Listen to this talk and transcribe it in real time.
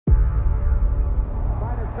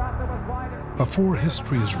Before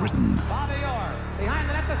history is written,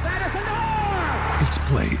 it's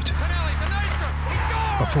played.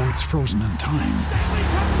 Before it's frozen in time,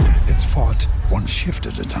 it's fought one shift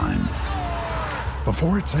at a time.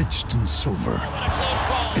 Before it's etched in silver,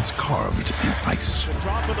 it's carved in ice.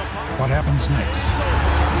 What happens next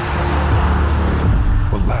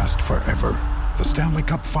will last forever. The Stanley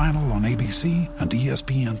Cup Final on ABC and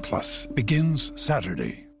ESPN Plus begins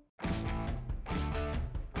Saturday.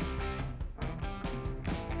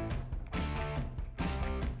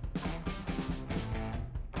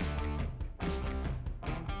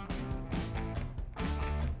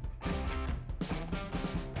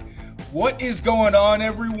 What is going on,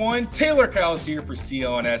 everyone? Taylor Kyles here for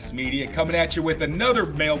CLNS Media, coming at you with another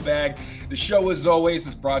mailbag. The show, as always,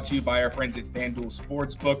 is brought to you by our friends at FanDuel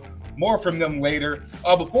Sportsbook. More from them later.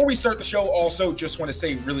 Before we start the show, also, just want to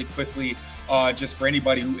say really quickly, just for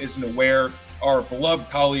anybody who isn't aware, our beloved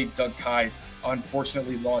colleague, Doug Kai,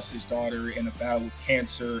 unfortunately lost his daughter in a battle with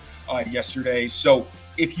cancer yesterday. So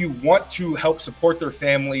if you want to help support their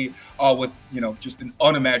family with, just an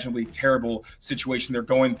unimaginably terrible situation they're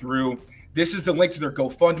going through, this is the link to their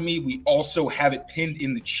GoFundMe. We also have it pinned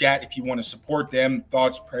in the chat if you want to support them.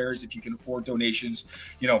 Thoughts, prayers, if you can afford donations,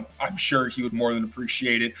 I'm sure he would more than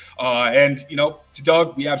appreciate it. And to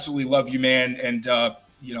Doug, we absolutely love you, man. And,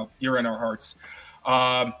 you're in our hearts.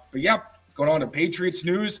 But yeah. Going on to Patriots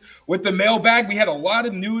news. With the mailbag, we had a lot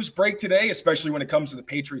of news break today, especially when it comes to the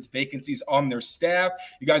Patriots vacancies on their staff.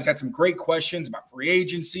 You guys had some great questions about free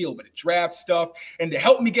agency, a little bit of draft stuff. And to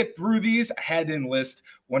help me get through these, I had to enlist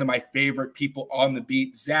one of my favorite people on the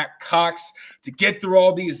beat, Zack Cox, to get through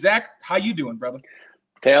all these. Zack, how you doing, brother?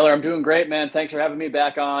 Taylor, I'm doing great, man. Thanks for having me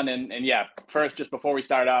back on. And yeah, first, just before we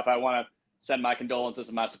start off, I want to send my condolences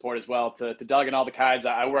and my support as well to Doug and all the Kides.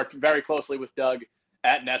 I worked very closely with Doug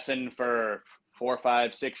at Nesson for 4,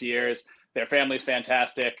 5, 6 years. Their family's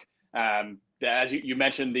fantastic. As you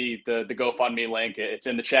mentioned, the GoFundMe link, it's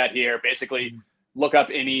in the chat here. Basically, look up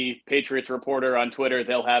any Patriots reporter on Twitter.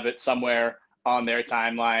 They'll have it somewhere on their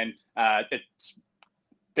timeline.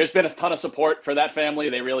 There's been a ton of support for that family.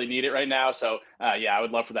 They really need it right now. So, I would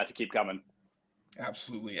love for that to keep coming.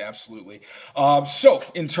 Absolutely. So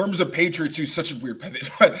in terms of Patriots news, such a weird pivot,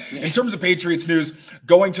 but in terms of Patriots news,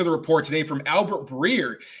 going to the report today from Albert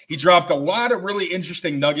Breer, he dropped a lot of really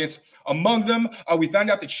interesting nuggets. Among them, we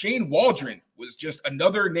found out that Shane Waldron was just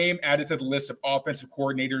another name added to the list of offensive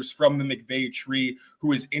coordinators from the McVay tree who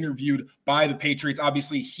was interviewed by the Patriots.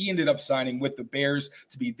 Obviously, he ended up signing with the Bears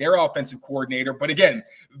to be their offensive coordinator. But again,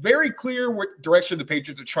 very clear what direction the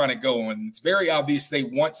Patriots are trying to go. And it's very obvious they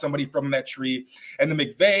want somebody from that tree. And the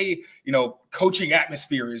McVay, coaching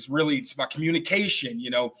atmosphere is really, it's about communication.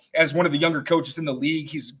 As one of the younger coaches in the league,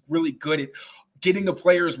 he's really good at getting the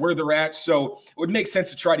players where they're at. So it would make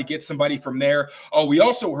sense to try to get somebody from there. We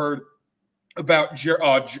also heard about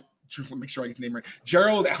let me make sure I get the name right.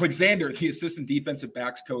 Gerald Alexander, the assistant defensive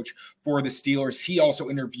backs coach for the Steelers. He also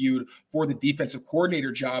interviewed for the defensive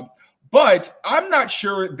coordinator job. But I'm not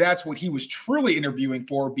sure that's what he was truly interviewing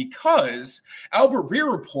for, because Albert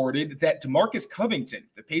Breer reported that DeMarcus Covington,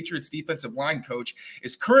 the Patriots defensive line coach,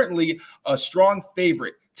 is currently a strong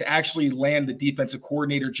favorite to actually land the defensive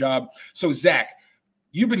coordinator job. So, Zack,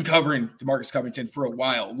 you've been covering DeMarcus Covington for a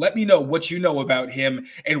while. Let me know what you know about him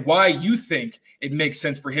and why you think it makes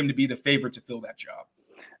sense for him to be the favorite to fill that job.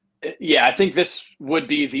 Yeah, I think this would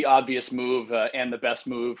be the obvious move and the best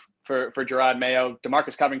move for Gerard Mayo.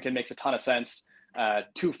 DeMarcus Covington makes a ton of sense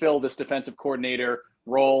to fill this defensive coordinator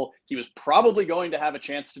role. He was probably going to have a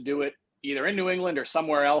chance to do it either in New England or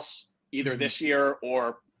somewhere else, either this year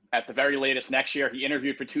or at the very latest next year. He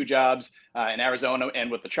interviewed for 2 jobs in Arizona and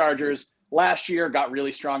with the Chargers last year, got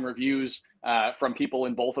really strong reviews from people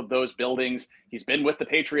in both of those buildings. He's been with the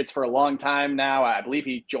Patriots for a long time now. I believe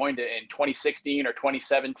he joined in 2016 or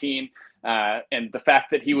 2017. And the fact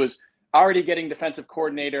that he was already getting defensive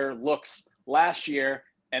coordinator looks last year,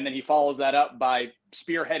 and then he follows that up by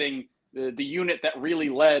spearheading the unit that really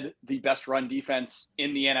led the best run defense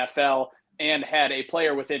in the NFL and had a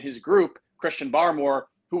player within his group, Christian Barmore,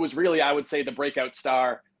 who was really, I would say, the breakout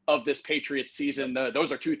star of this Patriots season.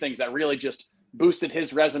 Those are 2 things that really just boosted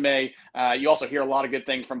his resume. You also hear a lot of good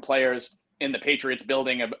things from players in the Patriots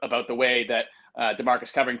building about the way that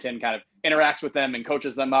DeMarcus Covington kind of interacts with them and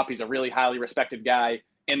coaches them up. He's a really highly respected guy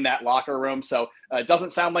in that locker room. So it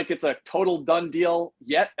doesn't sound like it's a total done deal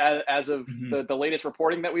yet as of the latest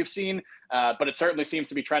reporting that we've seen, but it certainly seems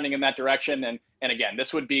to be trending in that direction. And again,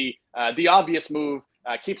 this would be the obvious move.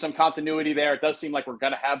 Keep some continuity there. It does seem like we're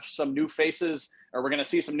going to have some new faces or we're going to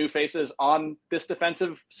see some new faces on this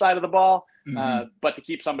defensive side of the ball. But to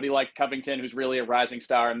keep somebody like Covington, who's really a rising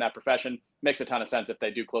star in that profession, makes a ton of sense if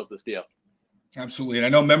they do close this deal. Absolutely. And I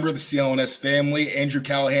know a member of the CLNS family, Andrew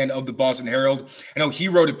Callahan of the Boston Herald, I know he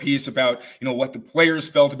wrote a piece about, what the players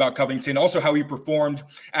felt about Covington, also how he performed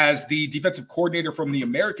as the defensive coordinator from the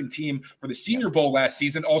American team for the Senior Bowl last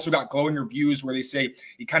season. Also got glowing reviews where they say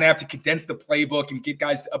you kind of have to condense the playbook and get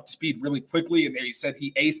guys up to speed really quickly. And he said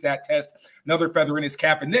he aced that test, another feather in his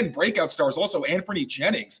cap. And then breakout stars, also Anthony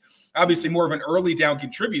Jennings, obviously more of an early down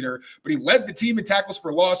contributor, but he led the team in tackles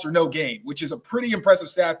for loss or no gain, which is a pretty impressive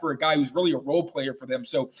stat for a guy who's really a role player for them.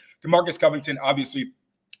 So DeMarcus Covington, obviously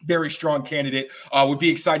very strong candidate. Would be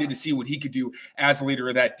excited to see what he could do as a leader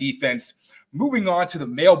of that defense. Moving on to the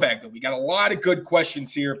mailbag, though, we got a lot of good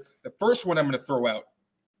questions here. The first one I'm going to throw out.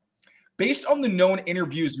 Based on the known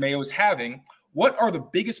interviews Mayo is having, what are the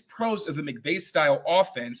biggest pros of the McVay-style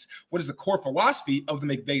offense? What is the core philosophy of the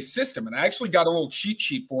McVay system? And I actually got a little cheat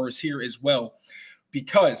sheet for us here as well,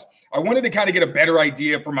 because I wanted to kind of get a better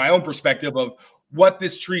idea from my own perspective of what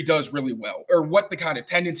this tree does really well, or what the kind of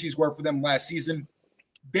tendencies were for them last season.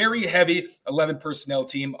 Very heavy 11 personnel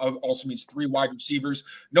team, also means 3 wide receivers.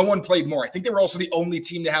 No one played more. I think they were also the only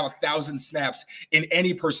team to have 1,000 snaps in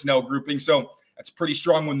any personnel grouping. So that's a pretty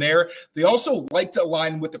strong one there. They also like to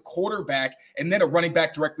align with the quarterback and then a running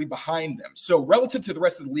back directly behind them. So relative to the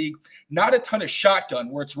rest of the league, not a ton of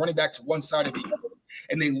shotgun where it's running back to one side of the other.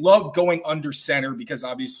 And they love going under center because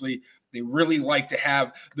obviously they really like to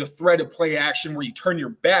have the threat of play action where you turn your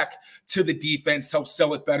back to the defense, help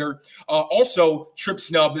sell it better. Also, trip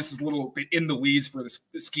snub, this is a little bit in the weeds for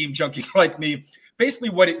the scheme junkies like me. Basically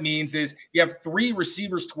what it means is you have 3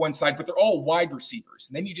 receivers to one side, but they're all wide receivers.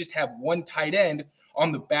 And then you just have 1 tight end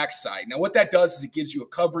on the backside. Now, what that does is it gives you a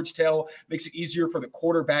coverage tail, makes it easier for the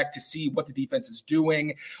quarterback to see what the defense is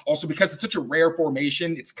doing. Also, because it's such a rare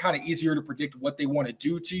formation, it's kind of easier to predict what they want to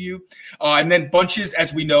do to you. And then bunches,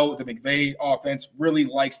 as we know, the McVay offense really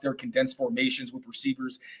likes their condensed formations with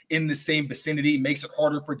receivers in the same vicinity, makes it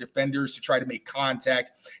harder for defenders to try to make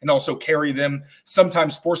contact and also carry them,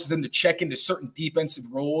 sometimes forces them to check into certain defensive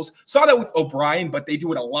roles. Saw that with O'Brien, but they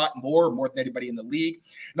do it a lot more than anybody in the league.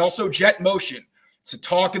 And also jet motion. It's a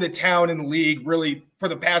talk of the town in the league really for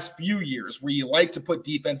the past few years, where you like to put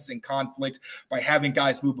defenses in conflict by having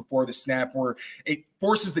guys move before the snap, where it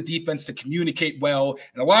forces the defense to communicate well.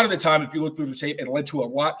 And a lot of the time, if you look through the tape, it led to a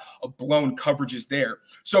lot of blown coverages there.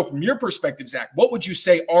 So from your perspective, Zach, what would you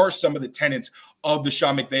say are some of the tenets of the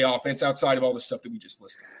Sean McVay offense outside of all the stuff that we just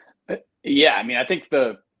listed? Yeah, I mean, I think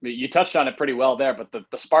you touched on it pretty well there, but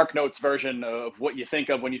the Spark Notes version of what you think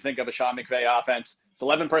of when you think of a Sean McVay offense, it's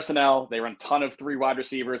 11 personnel. They run a ton of 3 wide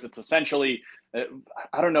receivers. It's essentially,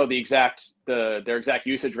 I don't know their exact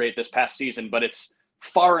usage rate this past season, but it's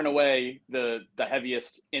far and away the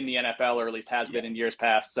heaviest in the NFL, or at least has been in years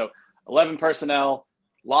past. So 11 personnel,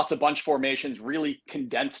 lots of bunch formations, really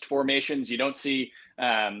condensed formations. You don't see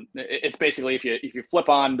it's basically if you flip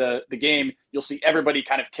on the game, you'll see everybody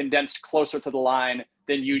kind of condensed closer to the line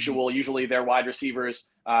than usual. Usually their wide receivers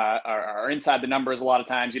are inside the numbers a lot of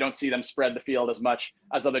times. You don't see them spread the field as much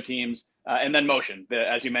as other teams. And then motion.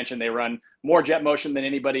 As you mentioned, they run more jet motion than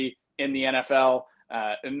anybody in the NFL.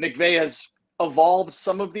 And McVay has evolved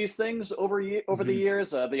some of these things over the years.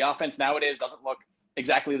 The offense nowadays doesn't look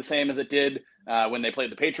exactly the same as it did when they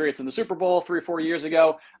played the Patriots in the Super Bowl 3 or 4 years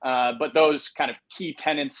ago. But those kind of key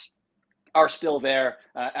tenets are still there,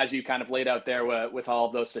 as you kind of laid out there with all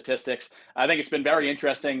of those statistics. I think it's been very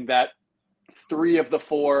interesting that 3 of the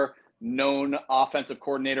 4 known offensive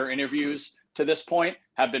coordinator interviews to this point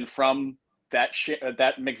have been from that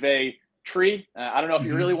McVay tree. I don't know if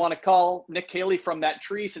you really want to call Nick Caley from that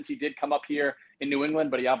tree, since he did come up here in New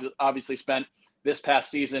England, but he obviously spent this past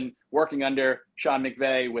season working under Sean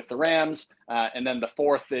McVay with the Rams. And then the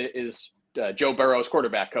 4th is Joe Burrow's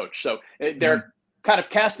quarterback coach. So they're kind of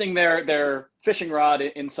casting their fishing rod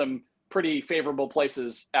in some pretty favorable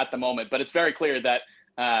places at the moment. But it's very clear that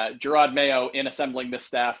Jerod Mayo, in assembling this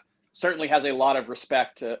staff, certainly has a lot of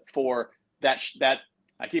respect for that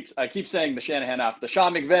I keep saying the Shanahan the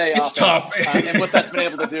Sean McVay it's offense, tough. And what that's been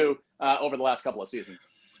able to do over the last couple of seasons.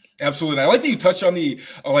 Absolutely. I like that you touched on the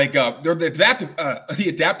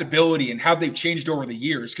adaptability and how they've changed over the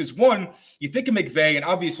years. Because one, you think of McVay, and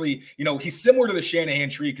obviously, he's similar to the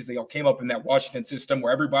Shanahan tree because they all came up in that Washington system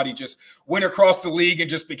where everybody just went across the league and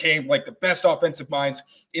just became like the best offensive minds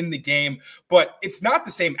in the game. But it's not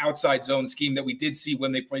the same outside zone scheme that we did see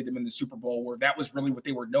when they played them in the Super Bowl, where that was really what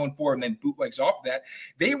they were known for, and then bootlegs off of that.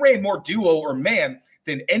 They ran more duo or man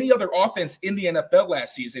than any other offense in the NFL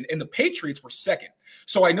last season, and the Patriots were second.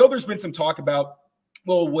 So I know there's been some talk about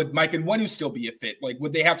well, would Mike Onwenu still be a fit? Like,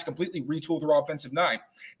 would they have to completely retool their offensive line?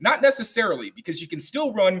 Not necessarily, because you can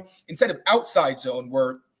still run, instead of outside zone,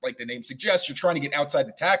 where, like the name suggests, you're trying to get outside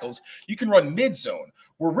the tackles, you can run mid zone,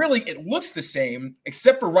 where really it looks the same,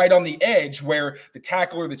 except for right on the edge where the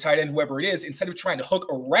tackle or the tight end, whoever it is, instead of trying to hook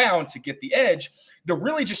around to get the edge, they're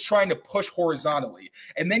really just trying to push horizontally.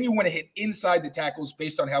 And then you want to hit inside the tackles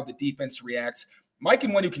based on how the defense reacts. Mike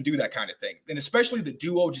Onwenu can do that kind of thing. And especially the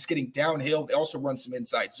duo just getting downhill. They also run some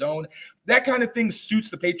inside zone. That kind of thing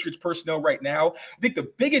suits the Patriots personnel right now. I think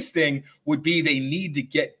the biggest thing would be they need to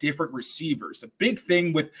get different receivers. A big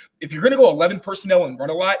thing with, if you're going to go 11 personnel and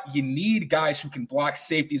run a lot, you need guys who can block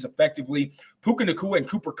safeties effectively. Puka Nacua and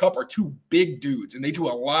Cooper Kupp are two big dudes, and they do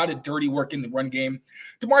a lot of dirty work in the run game.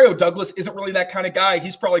 Demario Douglas isn't really that kind of guy.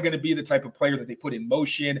 He's probably going to be the type of player that they put in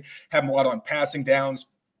motion, have him a lot on passing downs.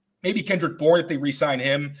 Maybe Kendrick Bourne, if they re-sign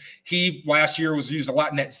him. He last year was used a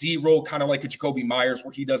lot in that Z role, kind of like a Jacoby Myers,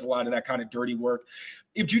 where he does a lot of that kind of dirty work.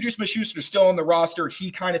 If Juju Smith-Schuster is still on the roster,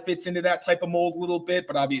 he kind of fits into that type of mold a little bit,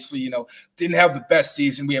 but obviously, didn't have the best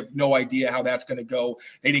season. We have no idea how that's going to go.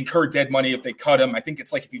 They'd incur dead money if they cut him. I think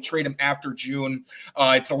it's like if you trade him after June,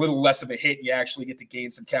 it's a little less of a hit, and you actually get to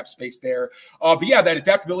gain some cap space there. But yeah, that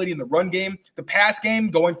adaptability in the run game, the pass game,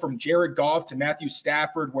 going from Jared Goff to Matthew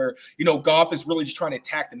Stafford, where, Goff is really just trying to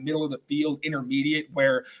attack the middle of the field, intermediate,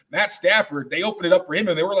 where Matt Stafford, they opened it up for him,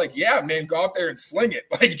 and they were like, yeah, man, go out there and sling it.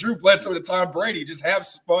 Like Drew Bledsoe to Tom Brady, just have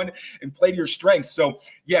fun and play to your strengths. So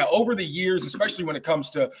yeah, over the years, especially when it comes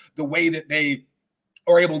to the way that they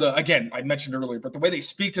are able to, again, I mentioned earlier, but the way they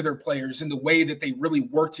speak to their players and the way that they really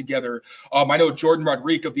work together. I know Jordan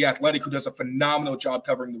Rodriguez of The Athletic, who does a phenomenal job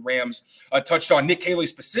covering the Rams, touched on Nick Caley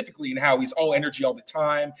specifically and how he's all energy all the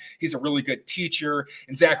time. He's a really good teacher.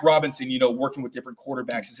 And Zack Robinson, working with different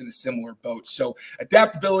quarterbacks is in a similar boat. So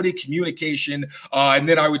adaptability, communication, and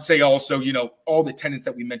then I would say also, all the tenets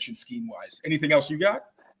that we mentioned scheme-wise. Anything else you got?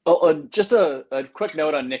 Just a quick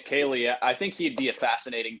note on Nick Caley. I think he'd be a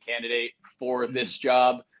fascinating candidate for this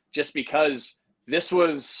job, just because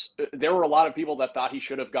there were a lot of people that thought he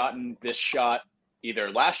should have gotten this shot either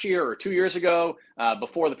last year or 2 years ago,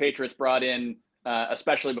 before the Patriots brought in,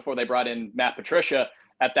 especially before they brought in Matt Patricia.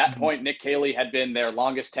 At that point, Nick Caley had been their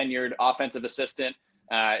longest tenured offensive assistant.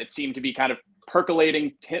 It seemed to be kind of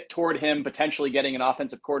percolating toward him potentially getting an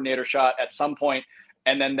offensive coordinator shot at some point.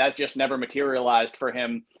 And then that just never materialized for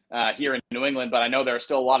him here in New England. But I know there are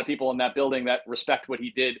still a lot of people in that building that respect what he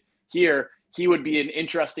did here. He would be an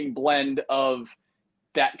interesting blend of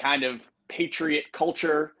that kind of Patriot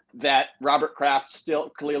culture that Robert Kraft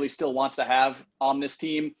still wants to have on this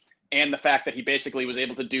team, and the fact that he basically was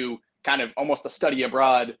able to do kind of almost a study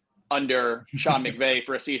abroad under Sean McVay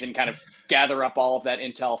for a season, kind of gather up all of that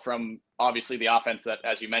intel from obviously the offense that,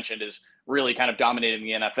 as you mentioned, is really kind of dominating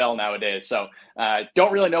the NFL nowadays. So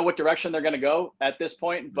don't really know what direction they're going to go at this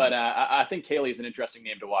point, but I think Caley is an interesting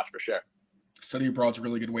name to watch for sure. Study abroad is a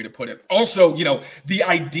really good way to put it. Also, the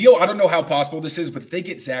ideal, I don't know how possible this is, but if they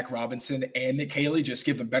get Zack Robinson and Nick Caley, just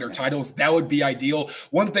give them better titles, that would be ideal.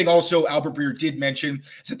 One thing also Albert Breer did mention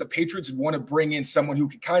is that the Patriots would want to bring in someone who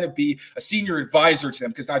could kind of be a senior advisor to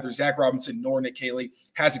them, because neither Zack Robinson nor Nick Caley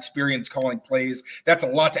has experience calling plays. That's a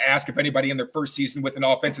lot to ask if anybody in their first season with an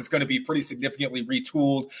offense is going to be pretty significantly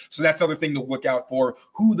retooled. So that's another thing to look out for,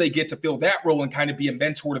 who they get to fill that role and kind of be a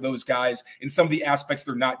mentor to those guys in some of the aspects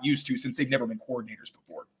they're not used to, since they've never been coordinators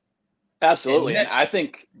before. Absolutely. And I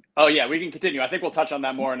think, we can continue. I think we'll touch on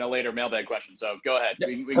that more in a later mailbag question. So go ahead. Yeah,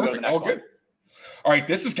 we can go to the next one. All right.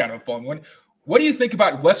 This is kind of a fun one. What do you think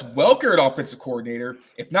about Wes Welker at offensive coordinator?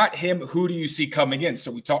 If not him, who do you see coming in?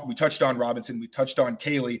 So we touched on Robinson. We touched on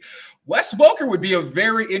Caley. Wes Welker would be a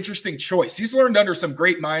very interesting choice. He's learned under some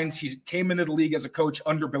great minds. He came into the league as a coach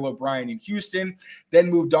under Bill O'Brien in Houston,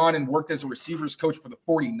 then moved on and worked as a receivers coach for the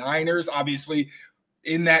 49ers. Obviously,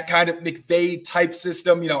 in that kind of McVay type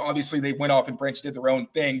system, obviously they went off and branched, did their own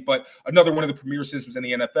thing, but another one of the premier systems in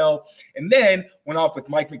the NFL. And then went off with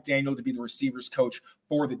Mike McDaniel to be the receivers coach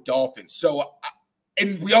for the Dolphins. So,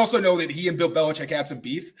 and we also know that he and Bill Belichick had some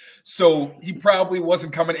beef. So he probably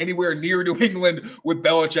wasn't coming anywhere near New England with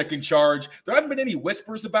Belichick in charge. There haven't been any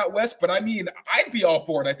whispers about Wes, but I mean, I'd be all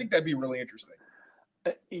for it. I think that'd be really interesting.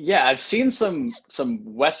 Yeah, I've seen some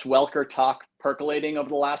Wes Welker talk percolating over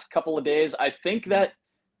the last couple of days. I think that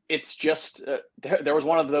it's just there was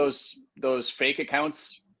one of those fake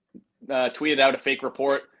accounts tweeted out a fake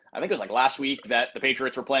report. I think it was like last week that the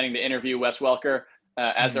Patriots were planning to interview Wes Welker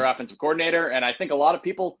as their offensive coordinator, and I think a lot of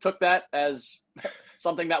people took that as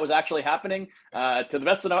something that was actually happening. To the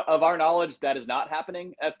best of our knowledge, that is not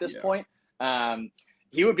happening at this point.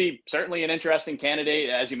 he would be certainly an interesting candidate.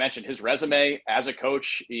 As you mentioned, his resume as a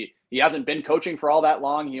coach, he hasn't been coaching for all that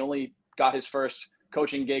long. He only got his first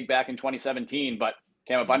coaching gig back in 2017, but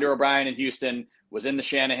came up under O'Brien in Houston, was in the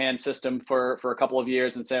Shanahan system for a couple of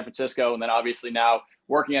years in San Francisco, and then obviously now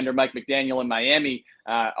working under Mike McDaniel in Miami.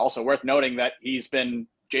 Also worth noting that he's been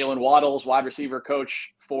Jalen Waddle's wide receiver coach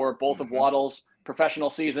for both of Waddle's professional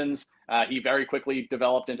seasons. He very quickly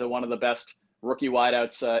developed into one of the best rookie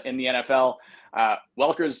wideouts in the NFL.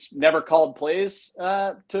 Welker's never called plays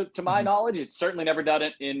to my knowledge. He's certainly never done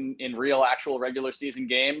it in real actual regular season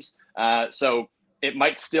games. So it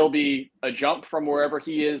might still be a jump from wherever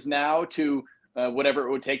he is now to whatever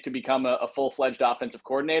it would take to become a full-fledged offensive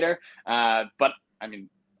coordinator. But I mean,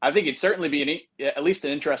 I think it'd certainly be at least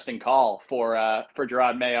an interesting call for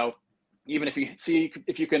Jerod Mayo, even if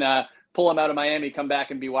you can pull him out of Miami, come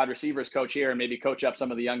back and be wide receivers coach here, and maybe coach up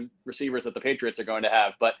some of the young receivers that the Patriots are going to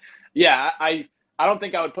have. But yeah, I don't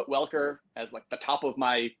think I would put Welker as like the top of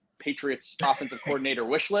my Patriots offensive coordinator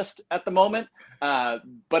wish list at the moment.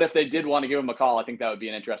 But if they did want to give him a call, I think that would be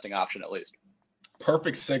an interesting option at least.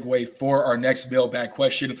 Perfect segue for our next mailbag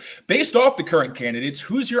question. Based off the current candidates,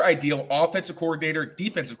 who's your ideal offensive coordinator,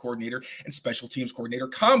 defensive coordinator, and special teams coordinator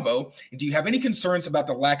combo? And do you have any concerns about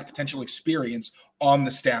the lack of potential experience on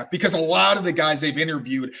the staff? Because a lot of the guys they've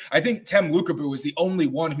interviewed, I think Tem Lukabu is the only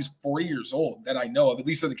one who's 40 years old that I know of, at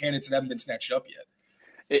least of the candidates that haven't been snatched up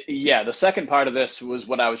yet. Yeah, the second part of this was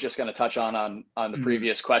what I was just going to touch on the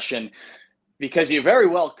previous question. Because you very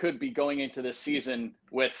well could be going into this season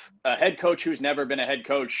with a head coach who's never been a head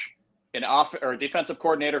coach, or a defensive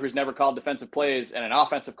coordinator who's never called defensive plays, and an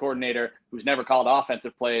offensive coordinator who's never called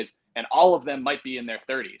offensive plays, and all of them might be in their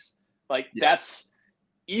 30s. That's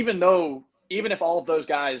even if all of those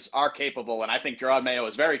guys are capable, and I think Jerod Mayo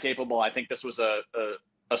is very capable. I think this was a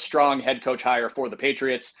strong head coach hire for the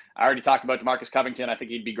Patriots. I already talked about DeMarcus Covington. I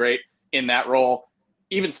think he'd be great in that role.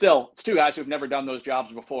 Even still, it's two guys who've never done those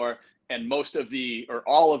jobs before. And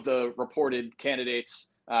all of the reported candidates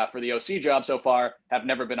for the OC job so far have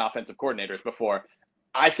never been offensive coordinators before.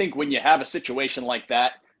 I think when you have a situation like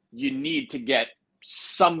that, you need to get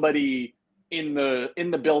somebody in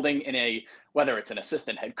the building whether it's an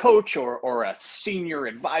assistant head coach or a senior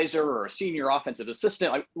advisor or a senior offensive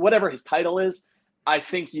assistant, like whatever his title is. I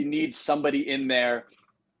think you need somebody in there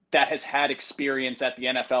that has had experience at the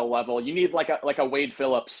NFL level. You need like a Wade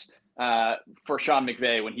Phillips for Sean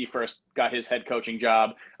McVay when he first got his head coaching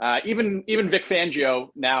job. Even Vic Fangio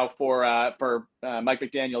now for Mike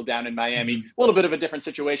McDaniel down in Miami. A little bit of a different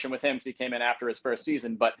situation with him because he came in after his first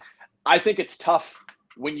season. But I think it's tough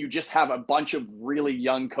when you just have a bunch of really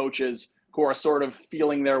young coaches who are sort of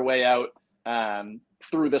feeling their way out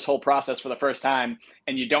through this whole process for the first time,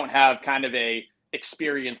 and you don't have kind of a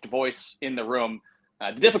experienced voice in the room.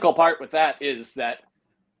 The difficult part with that is that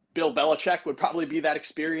Bill Belichick would probably be that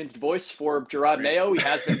experienced voice for Jerod Mayo. He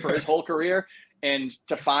has been for his whole career. And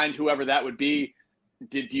to find whoever that would be,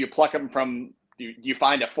 do you pluck him from – do you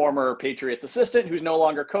find a former Patriots assistant who's no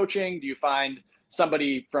longer coaching? Do you find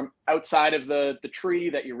somebody from outside of the tree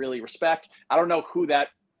that you really respect? I don't know who that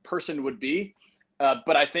person would be,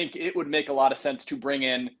 but I think it would make a lot of sense to bring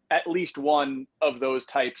in at least one of those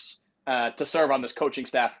types to serve on this coaching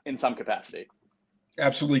staff in some capacity.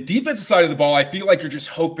 Absolutely. Defensive side of the ball, I feel like you're just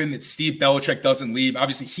hoping that Steve Belichick doesn't leave.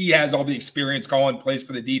 Obviously, he has all the experience calling plays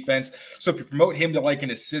for the defense. So if you promote him to like an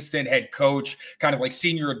assistant head coach, kind of like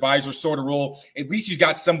senior advisor sort of role, at least you've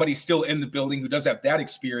got somebody still in the building who does have that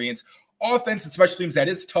experience. Offense and special teams, that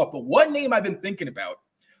is tough. But one name I've been thinking about,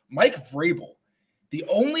 Mike Vrabel. The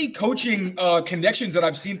only coaching connections that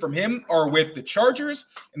I've seen from him are with the Chargers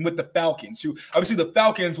and with the Falcons, who obviously the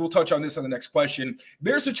Falcons, we'll touch on this on the next question.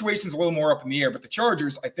 Their situation's a little more up in the air, but the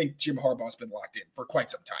Chargers, I think Jim Harbaugh's been locked in for quite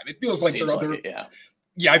some time. It feels like I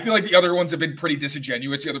feel like the other ones have been pretty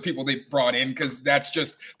disingenuous, the other people they brought in, because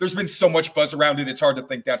there's been so much buzz around it. It's hard to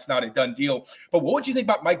think that's not a done deal. But what would you think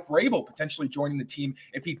about Mike Vrabel potentially joining the team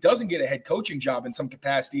if he doesn't get a head coaching job in some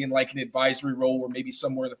capacity in like an advisory role or maybe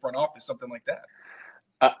somewhere in the front office, something like that?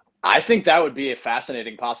 I think that would be a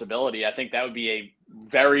fascinating possibility. I think that would be a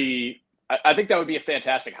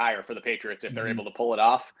fantastic hire for the Patriots if they're able to pull it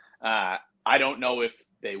off. I don't know if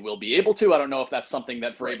they will be able to. I don't know if that's something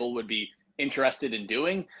that Vrabel would be interested in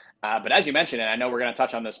doing. But as you mentioned, and I know we're going to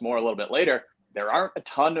touch on this more a little bit later, there aren't a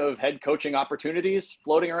ton of head coaching opportunities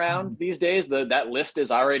floating around these days. That list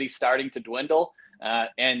is already starting to dwindle.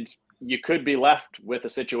 And you could be left with a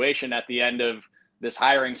situation at the end of this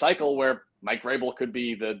hiring cycle where Mike Vrabel could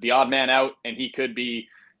be the odd man out, and he could be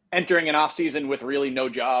entering an offseason with really no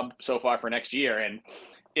job so far for next year. And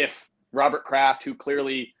if Robert Kraft, who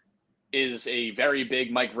clearly is a very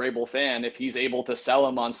big Mike Vrabel fan, if he's able to sell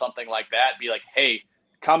him on something like that, be like, hey,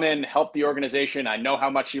 come in, help the organization. I know how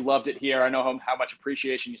much you loved it here. I know how much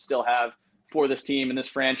appreciation you still have for this team and this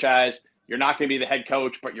franchise. You're not going to be the head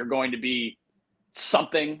coach, but you're going to be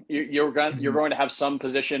something. You're going to have some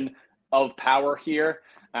position of power here.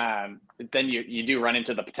 Then you do run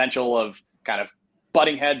into the potential of kind of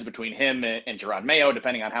butting heads between him and Jerod Mayo,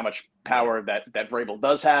 depending on how much power that Vrabel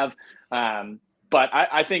does have. But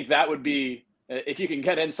I think that would be, if you can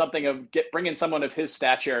get in something of bring in someone of his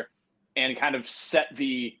stature and kind of set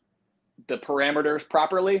the parameters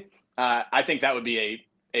properly, I think that would be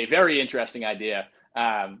a very interesting idea.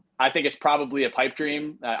 I think it's probably a pipe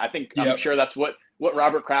dream. I'm sure that's what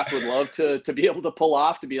Robert Kraft would love to be able to pull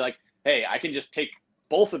off, to be like, hey, I can just take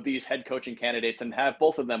both of these head coaching candidates and have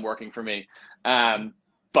both of them working for me.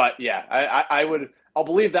 But yeah, I'll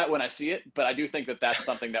believe that when I see it, but I do think that that's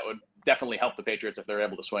something that would definitely help the Patriots if they're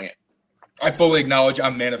able to swing it. I fully acknowledge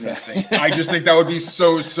I'm manifesting. Yeah. I just think that would be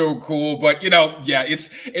so cool. But,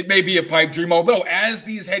 it may be a pipe dream. Although as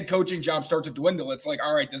these head coaching jobs start to dwindle, it's like,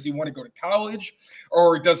 all right, does he want to go to college,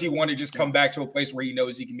 or does he want to just come back to a place where he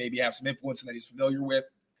knows he can maybe have some influence and that he's familiar with?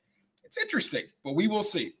 It's interesting, but we will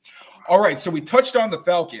see. All right, so we touched on the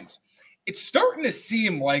Falcons. It's starting to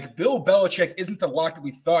seem like Bill Belichick isn't the lock that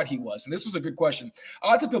we thought he was. And this was a good question.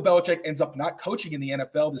 Odds that Bill Belichick ends up not coaching in the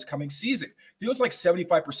NFL this coming season feels like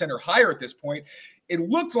 75% or higher at this point. It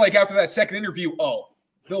looked like after that second interview,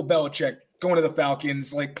 Bill Belichick going to the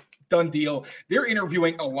Falcons, like done deal. They're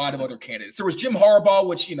interviewing a lot of other candidates. There was Jim Harbaugh,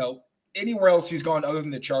 which, anywhere else he's gone other than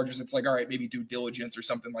the Chargers, it's like, all right, maybe due diligence or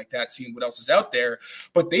something like that, seeing what else is out there.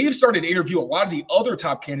 But they've started to interview a lot of the other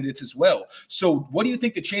top candidates as well. So what do you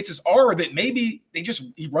think the chances are that maybe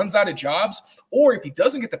he runs out of jobs? Or if he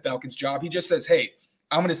doesn't get the Falcons job, he just says, hey,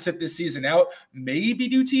 I'm going to sit this season out, maybe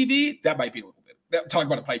do TV? That might be a little bit. Talking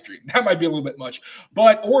about a pipe dream. That might be a little bit much.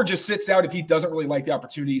 Or just sits out if he doesn't really like the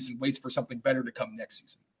opportunities and waits for something better to come next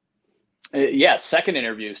season. Second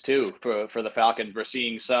interviews too for the Falcons. We're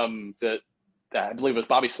seeing some that I believe it was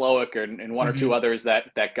Bobby Slowick and one or two others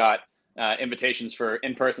that got invitations for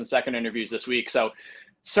in-person second interviews this week. So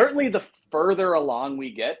certainly the further along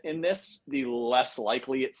we get in this, the less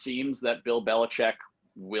likely it seems that Bill Belichick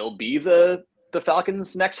will be the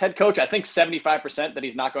Falcons' next head coach. I think 75% that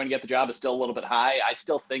he's not going to get the job is still a little bit high. I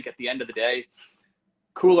still think at the end of the day,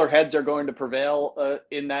 cooler heads are going to prevail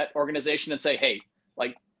in that organization and say, hey,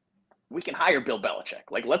 like, we can hire Bill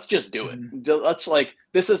Belichick. Like, let's just do it. Let's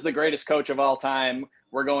this is the greatest coach of all time.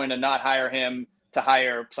 We're going to not hire him to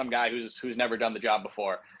hire some guy who's never done the job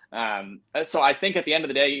before. So I think at the end of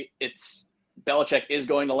the day, it's Belichick is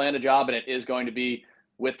going to land a job, and it is going to be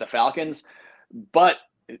with the Falcons. But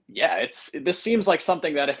yeah, this seems like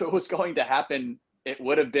something that if it was going to happen, it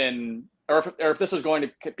would have been, or if this was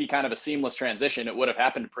going to be kind of a seamless transition, it would have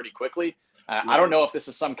happened pretty quickly. I don't know if this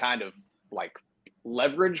is some kind of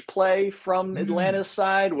leverage play from Atlanta's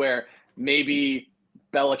side, where maybe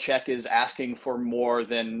Belichick is asking for more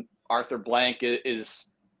than Arthur Blank is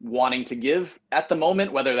wanting to give at the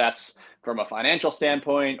moment, whether that's from a financial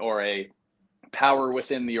standpoint or a power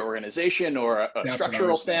within the organization or a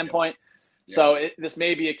structural standpoint. Yeah. So this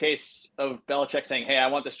may be a case of Belichick saying, hey, I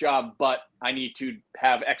want this job, but I need to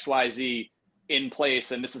have XYZ in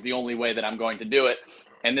place, and this is the only way that I'm going to do it.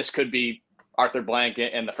 And this could be Arthur Blank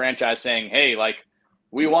and the franchise saying, hey,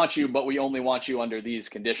 we want you, but we only want you under these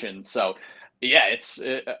conditions. So, yeah,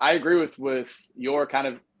 I agree with your kind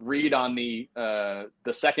of read on the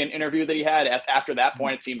second interview that he had. After that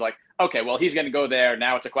point, it seemed like, okay, well, he's going to go there.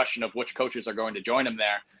 Now it's a question of which coaches are going to join him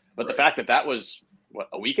there. But the fact that was,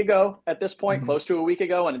 a week ago at this point, close to a week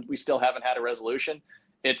ago, and we still haven't had a resolution,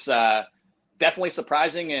 it's definitely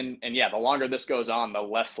surprising. And yeah, the longer this goes on, the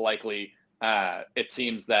less likely it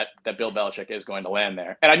seems that Bill Belichick is going to land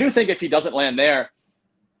there. And I do think if he doesn't land there,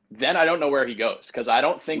 then I don't know where he goes, because I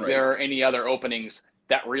don't think there are any other openings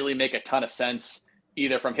that really make a ton of sense,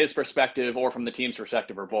 either from his perspective or from the team's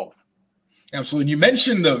perspective, or both. Absolutely. And you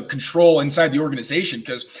mentioned the control inside the organization,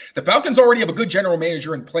 because the Falcons already have a good general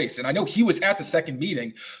manager in place. And I know he was at the second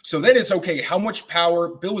meeting. So then it's okay, how much power?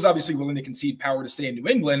 Bill was obviously willing to concede power to stay in New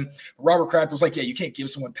England. But Robert Kraft was like, yeah, you can't give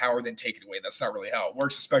someone power, then take it away. That's not really how it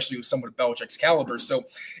works, especially with someone of Belichick's caliber. So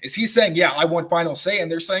is he saying, yeah, I want final say?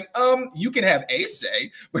 And they're saying, you can have a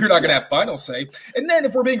say, but you're not going to have final say. And then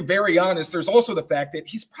if we're being very honest, there's also the fact that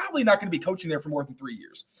he's probably not going to be coaching there for more than 3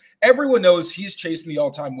 years. Everyone knows he's chasing the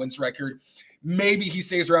all-time wins record. Maybe he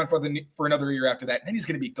stays around for another year after that, and then he's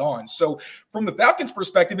going to be gone. So from the Falcons'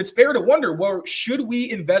 perspective, it's fair to wonder, well, should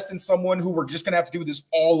we invest in someone who we're just going to have to do this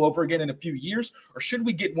all over again in a few years, or should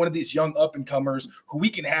we get one of these young up-and-comers who we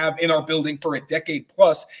can have in our building for a decade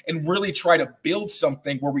plus and really try to build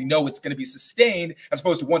something where we know it's going to be sustained, as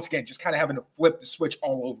opposed to, once again, just kind of having to flip the switch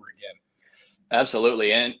all over again?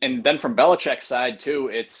 Absolutely. And then from Belichick's side, too,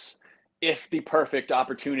 it's if the perfect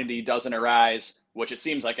opportunity doesn't arise, which it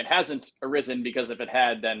seems like it hasn't arisen, because if it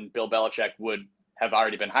had, then Bill Belichick would have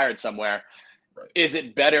already been hired somewhere. Right. Is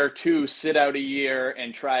it better to sit out a year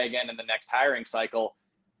and try again in the next hiring cycle?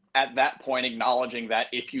 At that point, acknowledging that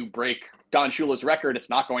if you break Don Shula's record, it's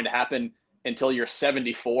not going to happen until you're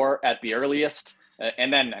 74 at the earliest.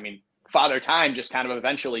 And then, I mean, Father Time just kind of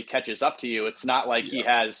eventually catches up to you. It's not like he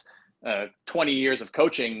has 20 years of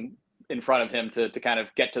coaching in front of him to kind of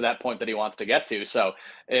get to that point that he wants to get to. So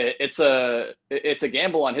it's a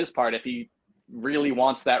gamble on his part. If he really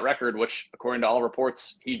wants that record, which according to all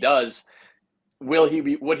reports he does, would he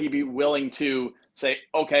be willing to say,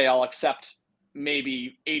 okay, I'll accept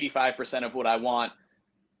maybe 85% of what I want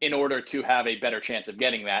in order to have a better chance of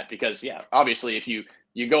getting that? Because obviously if you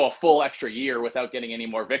go a full extra year without getting any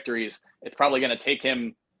more victories, it's probably going to take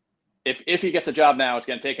him, if he gets a job now, it's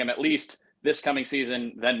going to take him at least this coming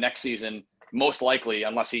season, then next season, most likely,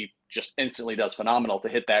 unless he just instantly does phenomenal to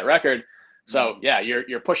hit that record. So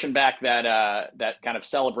you're pushing back that kind of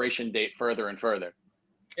celebration date further and further.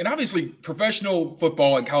 And obviously, professional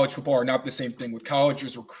football and college football are not the same thing. With college,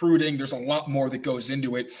 there's recruiting. There's a lot more that goes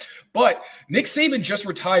into it. But Nick Saban just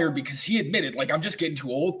retired because he admitted, like, I'm just getting too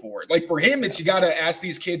old for it. Like, for him, it's you got to ask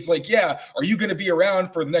these kids, like, are you going to be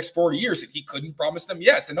around for the next 40 years? And he couldn't promise them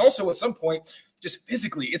yes. And also, at some point, just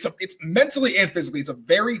physically, it's mentally and physically, it's a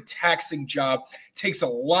very taxing job. It takes a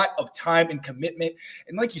lot of time and commitment.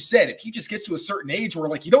 And like you said, if he just gets to a certain age where,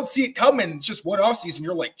 like, you don't see it coming, it's just one offseason,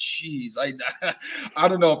 you're like, geez, I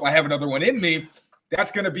don't know if I have another one in me.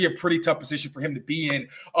 That's going to be a pretty tough position for him to be in.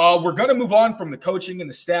 We're going to move on from the coaching and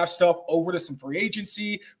the staff stuff over to some free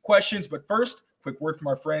agency questions. But first, quick word from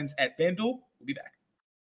our friends at FanDuel. We'll be back.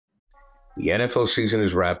 The NFL season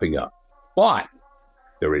is wrapping up, but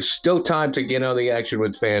there is still time to get on the action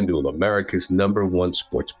with FanDuel, America's #1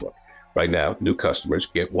 sportsbook. Right now, new customers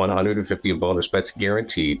get $150 in bonus bets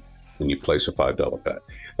guaranteed when you place a $5 bet.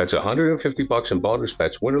 That's $150 in bonus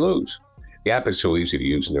bets, win or lose. The app is so easy to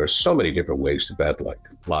use, and there are so many different ways to bet, like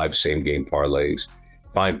live same-game parlays,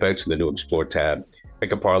 find bets in the new Explore tab,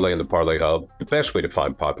 make a parlay in the Parlay Hub, the best way to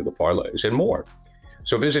find popular parlays, and more.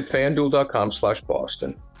 So visit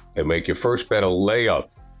FanDuel.com/Boston and make your first bet a layup.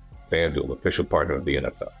 FanDuel, official partner of the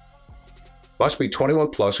NFL. Must be 21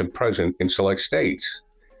 plus and present in select states.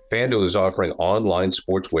 FanDuel is offering online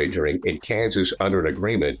sports wagering in Kansas under an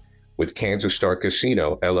agreement with Kansas Star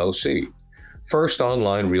Casino, LLC. First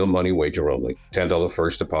online real money wager only. $10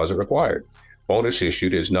 first deposit required. Bonus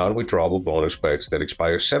issued is non-withdrawable bonus bets that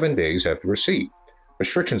expire 7 days after receipt.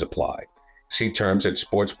 Restrictions apply. See terms at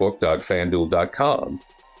sportsbook.fanduel.com.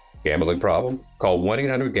 Gambling problem? Call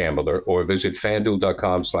 1-800-GAMBLER or visit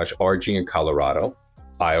fanduel.com/RG in Colorado,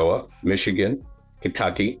 Iowa, Michigan,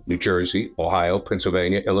 Kentucky, New Jersey, Ohio,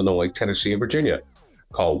 Pennsylvania, Illinois, Tennessee, and Virginia.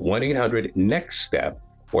 Call 1-800-NEXT-STEP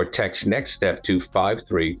or text NEXT STEP to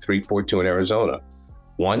 53342 in Arizona,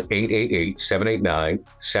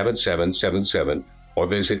 1-888-789-7777, or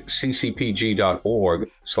visit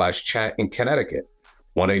ccpg.org/chat in Connecticut,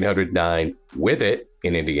 1-800-9-WITH-IT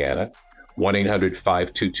in Indiana,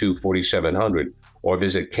 1-800-522-4700, or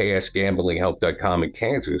visit ksgamblinghelp.com in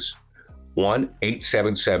Kansas,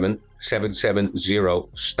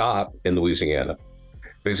 1-877-770-STOP in Louisiana.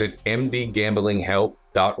 Visit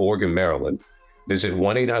mdgamblinghelp.org in Maryland. Visit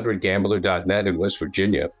 1-800-GAMBLER.net in West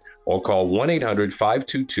Virginia, or call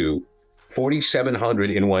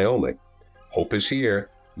 1-800-522-4700 in Wyoming. Hope is here.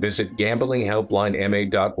 Visit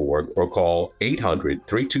gamblinghelplinema.org or call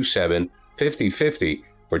 800-327-5050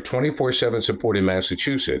 for 24/7 support in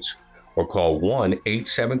Massachusetts, or call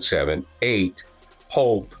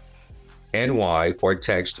 1-877-8-HOPE-NY or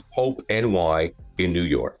text HOPE-NY in New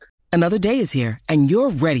York. Another day is here, and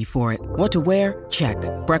you're ready for it. What to wear? Check.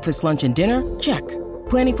 Breakfast, lunch, and dinner? Check.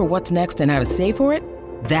 Planning for what's next and how to save for it?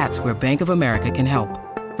 That's where Bank of America can help.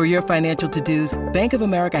 For your financial to-dos, Bank of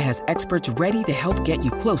America has experts ready to help get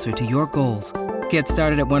you closer to your goals. Get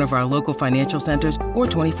started at one of our local financial centers or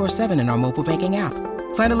 24/7 in our mobile banking app.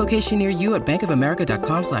 Find a location near you at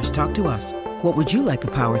bankofamerica.com/talktous. What would you like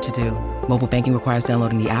the power to do? Mobile banking requires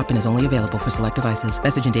downloading the app and is only available for select devices.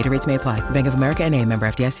 Message and data rates may apply. Bank of America NA, member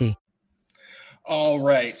FDIC. All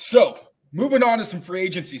right. So Moving on to some free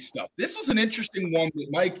agency stuff. This was an interesting one that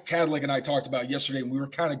Mike Cadlick and I talked about yesterday, and we were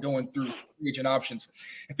kind of going through free agent options.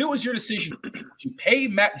 If it was your decision to pay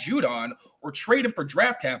Matt Judon or trade him for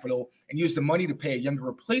draft capital and use the money to pay a younger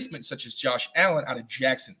replacement such as Josh Allen out of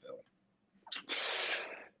Jacksonville.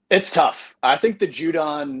 It's tough. I think the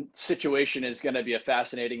Judon situation is going to be a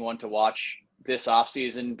fascinating one to watch this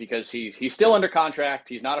offseason because he's still under contract.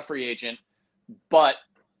 He's not a free agent, but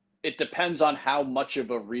it depends on how much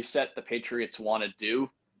of a reset the Patriots want to do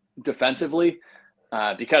defensively,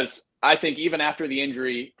 because I think even after the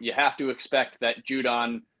injury, you have to expect that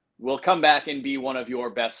Judon will come back and be one of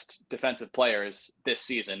your best defensive players this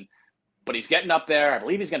season. But he's getting up there. I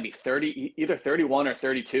believe he's going to be either 31 or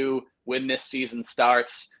 32 when this season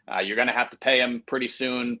starts. You're going to have to pay him pretty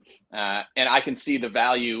soon. And I can see the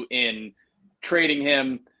value in trading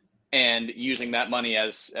him and using that money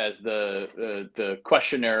as the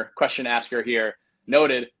question asker here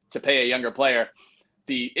noted to pay a younger player.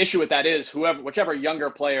 The issue with that is whichever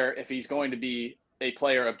younger player, if he's going to be a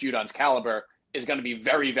player of Judon's caliber, is going to be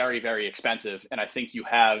very, very, very expensive. And I think you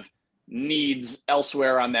have needs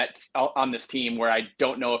elsewhere on this team where I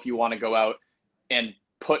don't know if you want to go out and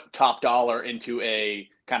put top dollar into a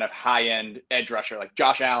kind of high-end edge rusher. Like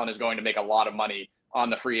Josh Allen is going to make a lot of money on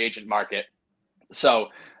the free agent market. So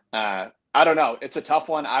I don't know. It's a tough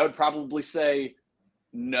one. I would probably say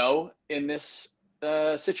no in this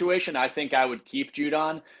situation. I think I would keep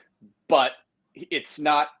Judon, but it's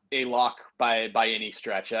not a lock by any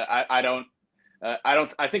stretch.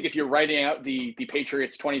 I think if you're writing out the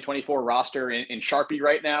Patriots 2024 roster in Sharpie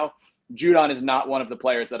right now, Judon is not one of the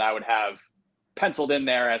players that I would have penciled in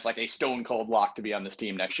there as like a stone cold lock to be on this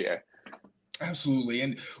team next year. Absolutely.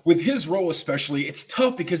 And with his role especially, it's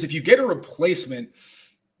tough because if you get a replacement,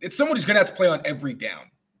 it's someone who's going to have to play on every down.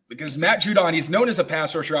 Because Matt Judon, he's known as a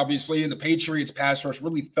pass rusher, obviously, and the Patriots pass rush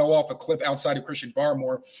really fell off a cliff outside of Christian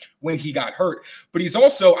Barmore when he got hurt. But he's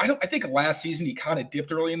also, I think last season he kind of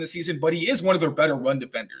dipped early in the season, but he is one of their better run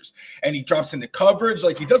defenders. And he drops into coverage,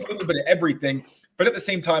 like he does a little bit of everything. But at the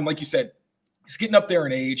same time, like you said, he's getting up there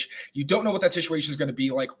in age. You don't know what that situation is going to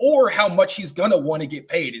be like or how much he's going to want to get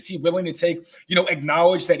paid. Is he willing to take,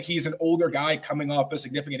 acknowledge that he's an older guy coming off a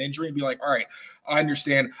significant injury and be like, all right, I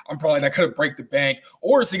understand. I'm probably not going to break the bank.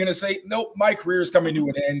 Or is he going to say, nope, my career is coming to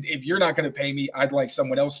an end. If you're not going to pay me, I'd like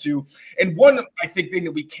someone else to. And one, I think, thing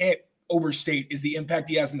that we can't overstate is the impact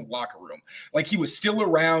he has in the locker room. Like he was still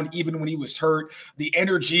around even when he was hurt. The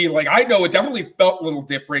energy, like I know it definitely felt a little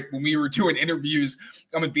different when we were doing interviews.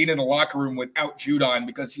 Being in the locker room without Judon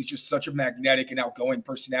because he's just such a magnetic and outgoing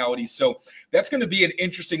personality. So that's going to be an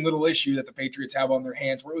interesting little issue that the Patriots have on their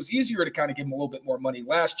hands where it was easier to kind of give him a little bit more money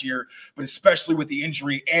last year, but especially with the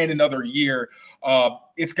injury and another year,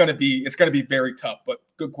 it's going to be very tough, but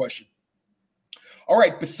good question. All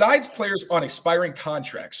right. Besides players on expiring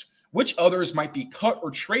contracts, which others might be cut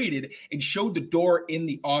or traded and showed the door in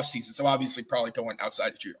the offseason? So obviously probably going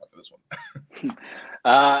outside of Judon for this one.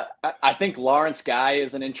 I think Lawrence Guy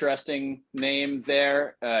is an interesting name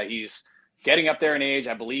there. He's getting up there in age.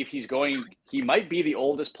 I believe he might be the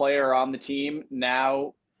oldest player on the team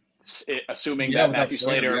now, assuming that Matthew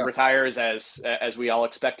Slater retires as we all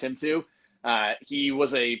expect him to. He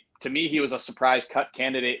was a surprise cut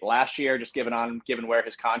candidate last year, just given where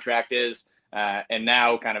his contract is. And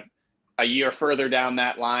now kind of a year further down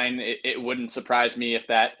that line, it wouldn't surprise me if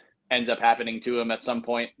that ends up happening to him at some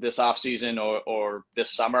point this offseason or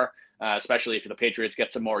this summer, especially if the Patriots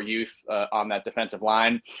get some more youth on that defensive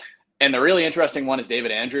line. And the really interesting one is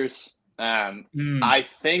David Andrews. I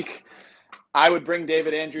think I would bring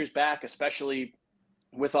David Andrews back, especially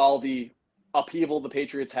with all the upheaval the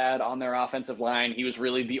Patriots had on their offensive line. He was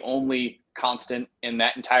really the only constant in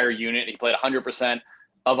that entire unit. He played 100%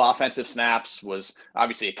 of offensive snaps, was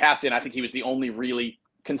obviously a captain. I think he was the only really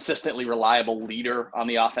consistently reliable leader on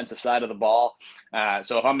the offensive side of the ball.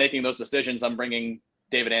 So if I'm making those decisions, I'm bringing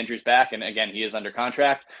David Andrews back. And again, he is under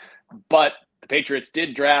contract. But the Patriots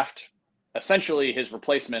did draft essentially his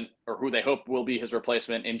replacement, or who they hope will be his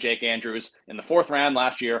replacement, in Jake Andrews in the 4th round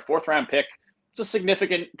last year. 4th round pick. It's a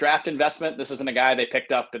significant draft investment. This isn't a guy they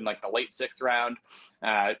picked up in like the late 6th round.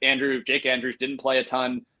 Jake Andrews didn't play a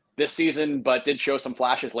ton this season, but did show some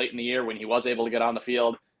flashes late in the year when he was able to get on the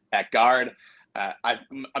field at guard.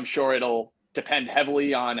 I'm sure it'll depend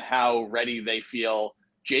heavily on how ready they feel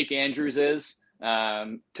Jake Andrews is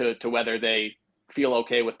to whether they feel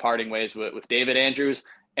okay with parting ways with David Andrews.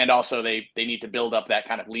 And also they need to build up that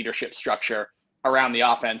kind of leadership structure around the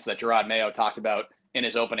offense that Jerod Mayo talked about in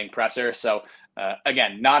his opening presser. So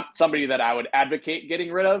again, not somebody that I would advocate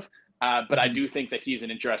getting rid of, but I do think that he's an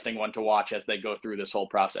interesting one to watch as they go through this whole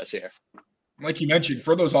process here. Like you mentioned,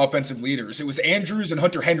 for those offensive leaders, it was Andrews and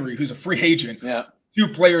Hunter Henry, who's a free agent. Yeah. Two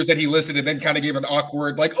players that he listed and then kind of gave an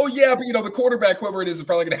awkward, like, oh, yeah, but, the quarterback, whoever it is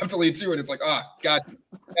probably going to have to lead too. And it's like, gotcha.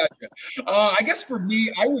 I guess for me,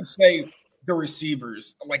 I would say the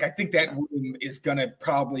receivers. Like, I think that room is going to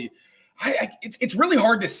probably it's really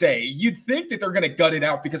hard to say. You'd think that they're going to gut it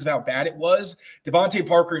out because of how bad it was. Devontae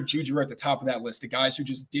Parker and Juju are at the top of that list, the guys who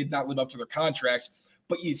just did not live up to their contracts.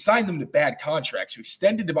 But you signed them to bad contracts. You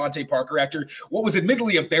extended Devontae Parker after what was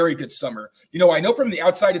admittedly a very good summer. I know from the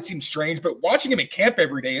outside it seems strange, but watching him in camp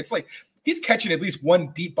every day, it's like he's catching at least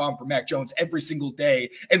one deep bomb for Mac Jones every single day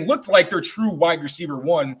and looked like their true wide receiver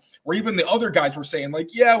one, where even the other guys were saying, like,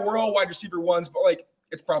 yeah, we're all wide receiver ones, but like,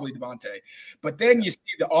 it's probably Devontae. But then you see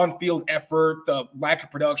the on-field effort, the lack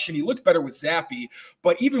of production. He looked better with Zappy,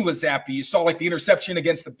 but even with Zappy, you saw like the interception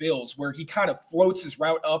against the Bills where he kind of floats his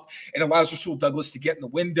route up and allows Rasul Douglas to get in the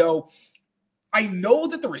window. I know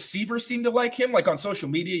that the receivers seem to like him. Like on social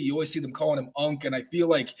media, you always see them calling him Unk, and I feel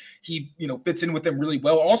like he, fits in with them really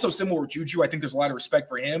well. Also similar with Juju, I think there's a lot of respect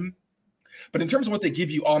for him. But in terms of what they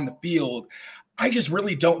give you on the field, I just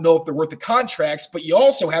really don't know if they're worth the contracts, but you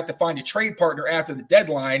also have to find a trade partner after the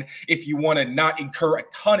deadline if you want to not incur a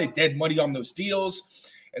ton of dead money on those deals.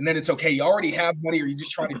 And then it's okay. You already have money, or you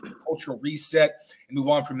just trying to do a cultural reset and move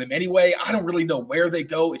on from them anyway. I don't really know where they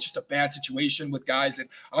go. It's just a bad situation with guys that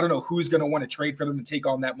I don't know who's going to want to trade for them and take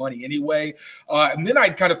on that money anyway. And then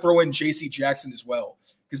I'd kind of throw in J.C. Jackson as well,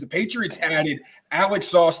 because the Patriots added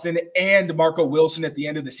Alex Austin and Marco Wilson at the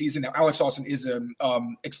end of the season. Now, Alex Austin is an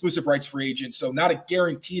exclusive rights free agent, so not a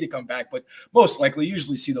guarantee to come back, but most likely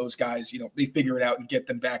usually see those guys, they figure it out and get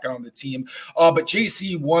them back on the team. But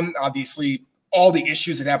JC won, obviously, all the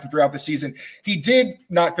issues that happened throughout the season. He did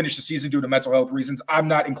not finish the season due to mental health reasons. I'm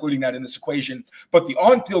not including that in this equation, but the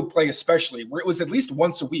on-field play especially, where it was at least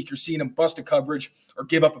once a week, you're seeing him bust a coverage or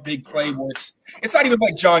give up a big play where it's not even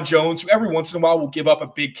like John Jones, who every once in a while will give up a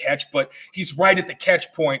big catch, but he's right at the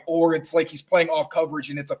catch point, or it's like he's playing off coverage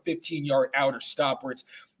and it's a 15-yard out or stop where it's,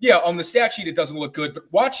 yeah, on the stat sheet, it doesn't look good, but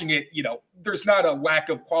watching it, there's not a lack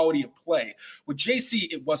of quality of play. With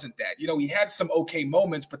JC, it wasn't that. He had some okay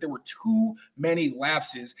moments, but there were too many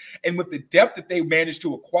lapses. And with the depth that they managed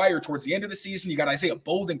to acquire towards the end of the season, you got Isaiah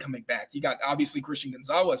Bolden coming back. You got, obviously, Christian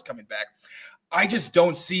Gonzalez coming back. I just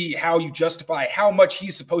don't see how you justify how much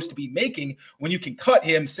he's supposed to be making when you can cut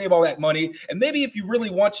him, save all that money. And maybe if you really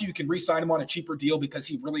want to, you can re-sign him on a cheaper deal because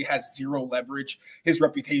he really has zero leverage. His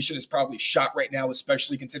reputation is probably shot right now,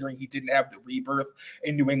 especially considering he didn't have the rebirth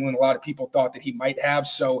in New England. A lot of people thought that he might have.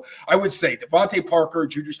 So I would say Devontae Parker,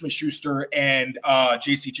 Juju Smith-Schuster, and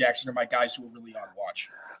J.C. Jackson are my guys who are really on watch.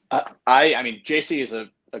 I mean, J.C. is a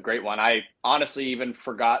great one. I honestly even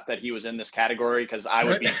forgot that he was in this category because I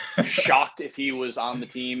would be shocked if he was on the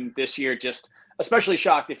team this year, just especially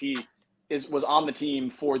shocked if he was on the team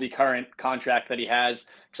for the current contract that he has.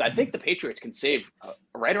 Because I think the Patriots can save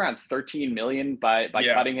right around $13 million by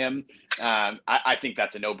cutting him. I think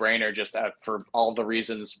that's a no-brainer just for all the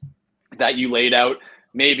reasons that you laid out.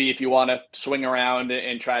 Maybe if you want to swing around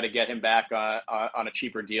and try to get him back on a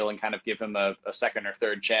cheaper deal and kind of give him a second or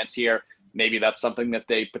third chance here, maybe that's something that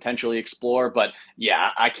they potentially explore. But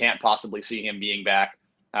yeah, I can't possibly see him being back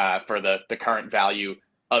for the current value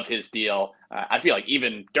of his deal. I feel like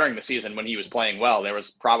even during the season when he was playing well, there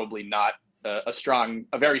was probably not a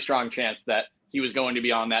very strong chance that he was going to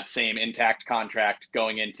be on that same intact contract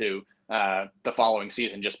going into the following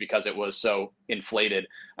season, just because it was so inflated.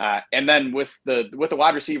 And then with the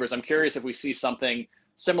wide receivers, I'm curious if we see something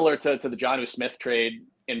similar to the Jonnu Smith trade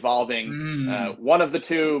involving one of the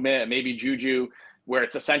two, maybe Juju, where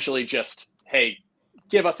it's essentially just, hey,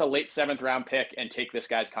 give us a late 7th round pick and take this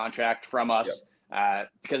guy's contract from us. Yep.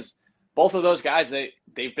 Because both of those guys,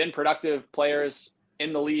 they've been productive players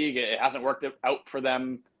in the league. It hasn't worked out for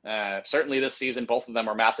them. Certainly this season, both of them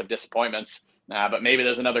are massive disappointments. But maybe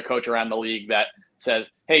there's another coach around the league that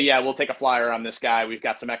says, hey, yeah, we'll take a flyer on this guy. We've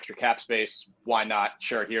got some extra cap space. Why not?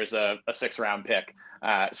 Sure, here's a 6th round pick.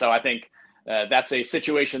 So I think that's a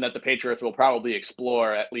situation that the Patriots will probably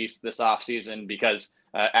explore at least this offseason because,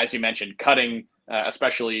 as you mentioned, cutting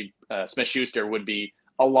especially Smith-Schuster would be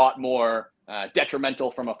a lot more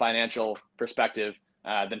detrimental from a financial perspective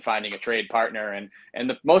than finding a trade partner. And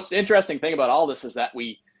the most interesting thing about all this is that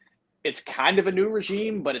it's kind of a new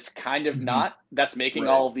regime, but it's kind of not that's making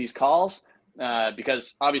all of these calls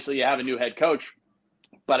because obviously you have a new head coach,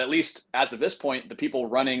 but at least as of this point, the people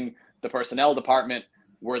running the personnel department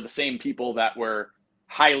were the same people that were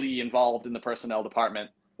highly involved in the personnel department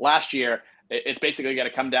last year. It's basically going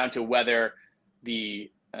to come down to whether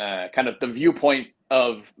the kind of the viewpoint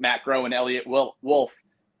of Matt Groh and Elliot Wolf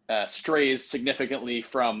strays significantly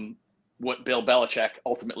from what Bill Belichick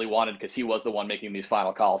ultimately wanted, because he was the one making these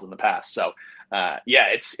final calls in the past. So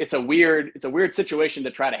it's a weird situation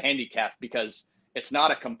to try to handicap, because it's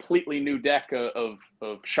not a completely new deck of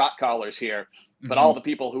shot callers here, but all the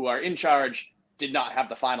people who are in charge did not have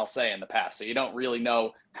the final say in the past. So you don't really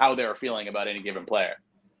know how they're feeling about any given player.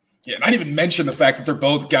 Yeah, and I didn't even mention the fact that they're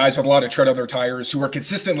both guys with a lot of tread on their tires who are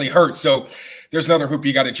consistently hurt. So there's another hoop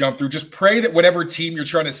you got to jump through. Just pray that whatever team you're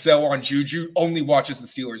trying to sell on Juju only watches the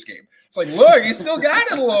Steelers game. It's like, look, you still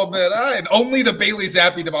got it a little bit. And only the Bailey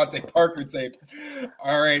Zappi, Devontae Parker tape.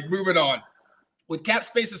 All right, moving on. With cap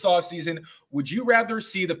space this offseason, would you rather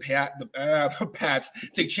see the Pats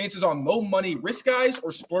take chances on low money risk guys,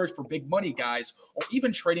 or splurge for big money guys, or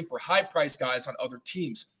even trading for high price guys on other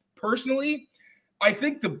teams? Personally, I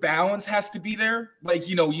think the balance has to be there. Like,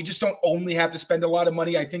 you just don't only have to spend a lot of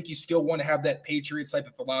money. I think you still want to have that Patriots type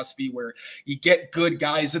of philosophy where you get good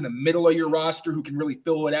guys in the middle of your roster who can really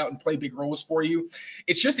fill it out and play big roles for you.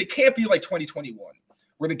 It's just, it can't be like 2021,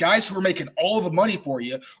 where the guys who are making all the money for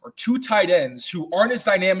you are two tight ends who aren't as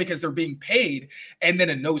dynamic as they're being paid, and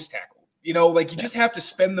then a nose tackle. You just have to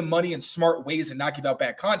spend the money in smart ways and not give out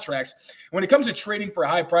bad contracts. When it comes to trading for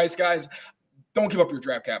high price guys, don't give up your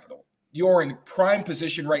draft capital. You're in prime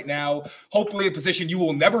position right now, hopefully a position you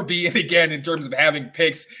will never be in again in terms of having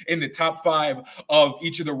picks in the top 5 of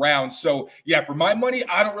each of the rounds. So, yeah, for my money,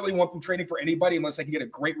 I don't really want them trading for anybody unless I can get a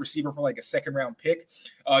great receiver for like a second-round pick.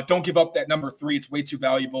 Don't give up that number 3. It's way too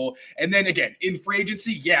valuable. And then, again, in free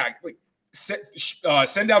agency,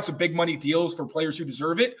 send out some big money deals for players who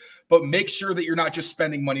deserve it, but make sure that you're not just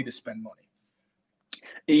spending money to spend money.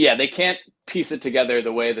 Yeah, they can't piece it together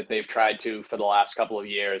the way that they've tried to for the last couple of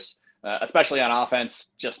years. Especially on offense,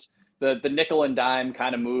 just the nickel and dime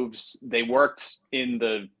kind of moves. They worked in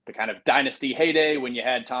the kind of dynasty heyday when you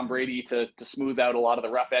had Tom Brady to smooth out a lot of the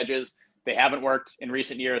rough edges. They haven't worked in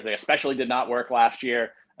recent years. They especially did not work last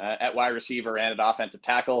year at wide receiver and at offensive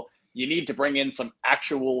tackle. You need to bring in some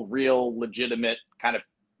actual, real, legitimate kind of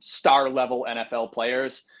star level NFL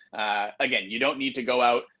players. Again, you don't need to go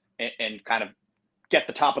out and kind of get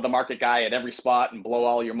the top of the market guy at every spot and blow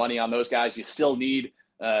all your money on those guys. You still need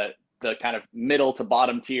the kind of middle to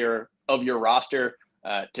bottom tier of your roster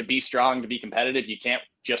to be strong, to be competitive. You can't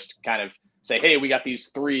just kind of say, hey, we got these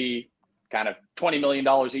 3 kind of $20 million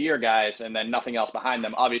a year guys and then nothing else behind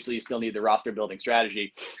them. Obviously, you still need the roster building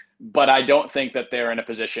strategy. But I don't think that they're in a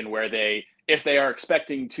position where if they are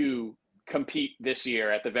expecting to compete this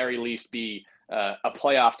year, at the very least be a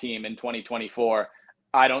playoff team in 2024,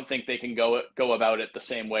 I don't think they can go about it the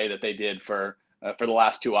same way that they did for the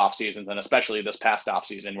last 2 off seasons, and especially this past off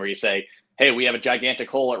season, where you say, hey, we have a gigantic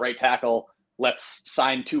hole at right tackle. Let's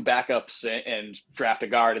sign 2 backups and draft a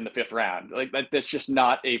guard in the 5th round. Like that's just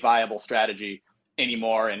not a viable strategy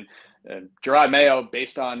anymore. And Jerod Mayo,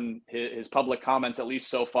 based on his public comments, at least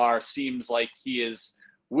so far, seems like he is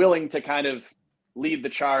willing to kind of lead the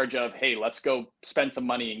charge of, hey, let's go spend some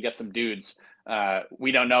money and get some dudes.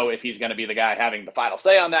 We don't know if he's going to be the guy having the final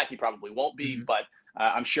say on that. He probably won't be, but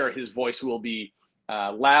I'm sure his voice will be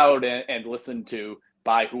loud and listened to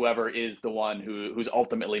by whoever is the one who's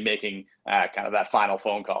ultimately making kind of that final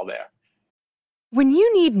phone call there. When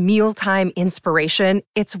you need mealtime inspiration,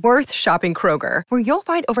 it's worth shopping Kroger, where you'll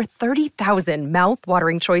find over 30,000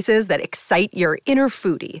 mouth-watering choices that excite your inner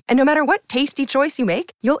foodie. And no matter what tasty choice you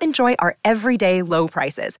make, you'll enjoy our everyday low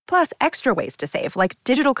prices, plus extra ways to save, like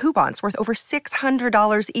digital coupons worth over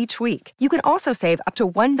 $600 each week. You can also save up to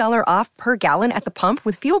 $1 off per gallon at the pump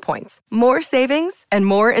with fuel points. More savings and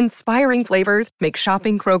more inspiring flavors make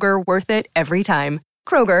shopping Kroger worth it every time.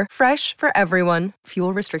 Kroger, fresh for everyone.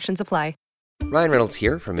 Fuel restrictions apply. Ryan Reynolds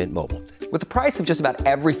here from Mint Mobile. With the price of just about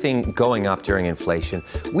everything going up during inflation,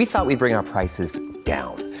 we thought we'd bring our prices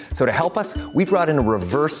down. So to help us, we brought in a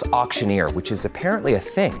reverse auctioneer, which is apparently a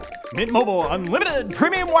thing. Mint Mobile Unlimited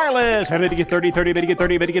Premium Wireless. How to get 30, 30, bit to get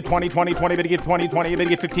 30, bit to get 20, 20, 20, bit to get 20, 20, bit to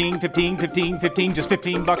get 15, 15, 15, 15, just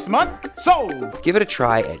 $15 a month? Sold! Give it a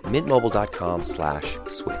try at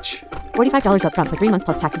mintmobile.com/switch. $45 up front for 3 months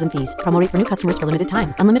plus taxes and fees. Promo rate for new customers for limited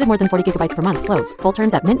time. Unlimited more than 40 gigabytes per month. Slows full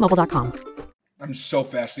terms at mintmobile.com. I'm so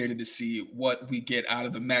fascinated to see what we get out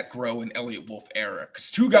of the Matt Groh and Elliott Wolf era. Because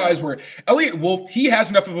 2 guys where Elliott Wolf, he has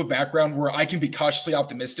enough of a background where I can be cautiously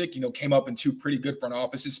optimistic, came up in 2 pretty good front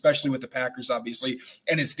offices, especially with the Packers, obviously,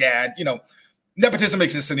 and his dad. Nepotism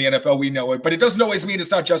exists in the NFL, we know it, but it doesn't always mean it's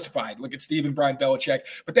not justified. Look at Steve and Brian Belichick.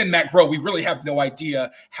 But then Matt Groh, we really have no idea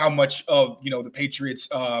how much of, the Patriots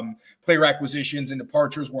player acquisitions and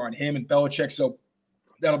departures were on him and Belichick. So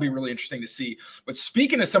that'll be really interesting to see. But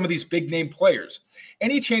speaking of some of these big name players,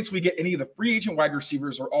 any chance we get any of the free agent wide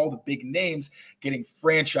receivers or all the big names getting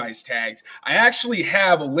franchise tagged? I actually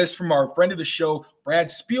have a list from our friend of the show, Brad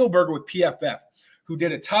Spielberger with PFF, who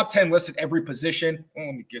did a top 10 list at every position. Well,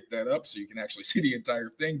 let me get that up so you can actually see the entire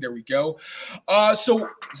thing. There we go. So,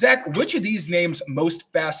 Zach, which of these names most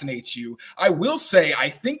fascinates you? I will say I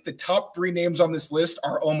think the top 3 names on this list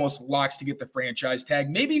are almost locks to get the franchise tag.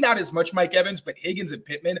 Maybe not as much Mike Evans, but Higgins and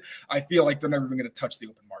Pittman, I feel like they're never even going to touch the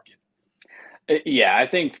open market. Yeah, I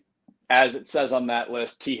think as it says on that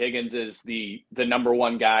list, T. Higgins is the number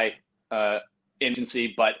one guy in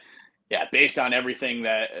agency. But, yeah, based on everything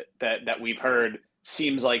that we've heard,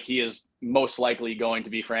 seems like he is most likely going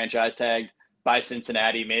to be franchise tagged by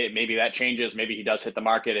Cincinnati. Maybe that changes. Maybe he does hit the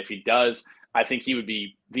market. If he does, I think he would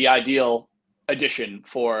be the ideal addition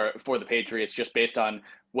for the Patriots, just based on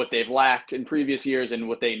what they've lacked in previous years and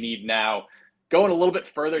what they need now. Going a little bit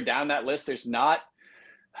further down that list, there's not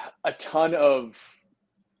a ton of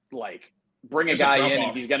bring a guy in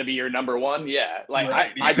and he's going to be your number one. Yeah.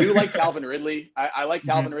 Right. I do like Calvin Ridley. I like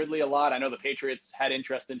Calvin Ridley a lot. I know the Patriots had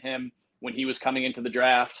interest in him when he was coming into the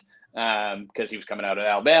draft, because he was coming out of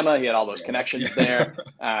Alabama. He had all those connections there.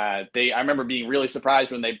 I remember being really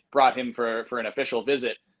surprised when they brought him for an official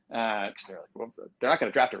visit, because they're like, well, they're not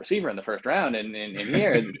going to draft a receiver in the first round. And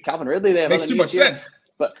here, Calvin Ridley, they have makes too much sense.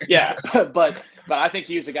 But yeah, but I think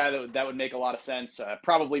he's a guy that would make a lot of sense.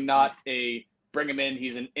 Probably not a bring him in.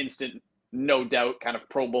 He's an instant, no doubt, kind of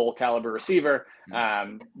Pro Bowl caliber receiver.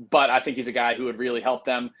 But I think he's a guy who would really help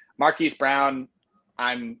them. Marquise Brown,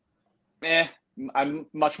 I'm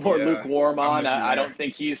much more lukewarm on. I don't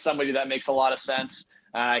think he's somebody that makes a lot of sense.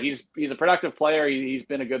 He's a productive player. He's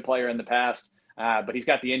been a good player in the past, but he's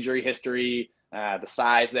got the injury history, the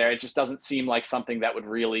size there. It just doesn't seem like something that would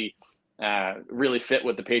really fit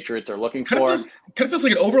what the Patriots are looking for. Kind of feels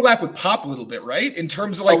like an overlap with Pop a little bit, right? In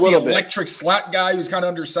terms of the electric slot guy who's kind of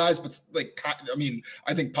undersized, but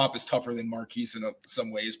I think Pop is tougher than Marquise in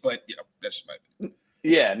some ways, but that's just my opinion.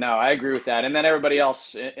 Yeah, no, I agree with that. And then everybody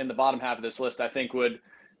else in the bottom half of this list, I think would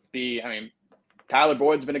be, Tyler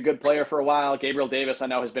Boyd's been a good player for a while. Gabriel Davis, I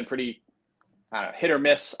know, has been pretty hit or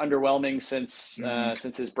miss, underwhelming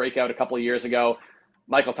since his breakout a couple of years ago.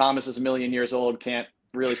 Michael Thomas is a million years old, can't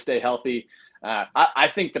really stay healthy.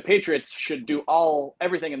 I think the Patriots should do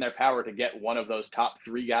everything in their power to get one of those top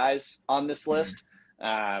 3 guys on this list.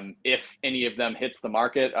 If any of them hits the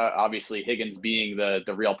market, obviously Higgins being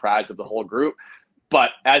the real prize of the whole group.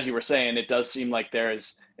 But as you were saying, it does seem like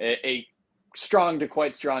there's a strong to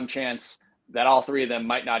quite strong chance that all 3 of them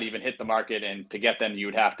might not even hit the market. And to get them, you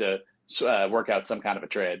would have to work out some kind of a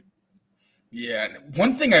trade. Yeah.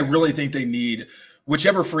 One thing I really think they need,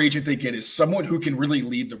 whichever free agent they get, is someone who can really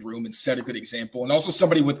lead the room and set a good example, and also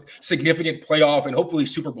somebody with significant playoff and hopefully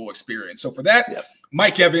Super Bowl experience. So for that,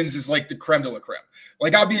 Mike Evans is like the creme de la creme.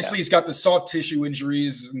 Obviously he's got the soft tissue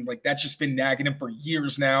injuries, and that's just been nagging him for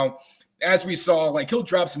years now. As we saw, he'll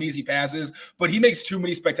drop some easy passes, but he makes too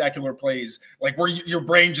many spectacular plays, where your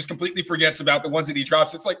brain just completely forgets about the ones that he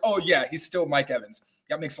drops. It's oh yeah, he's still Mike Evans.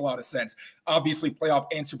 That makes a lot of sense. Obviously, playoff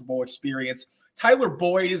and Super Bowl experience. Tyler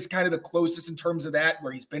Boyd is kind of the closest in terms of that,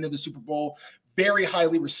 where he's been to the Super Bowl. Very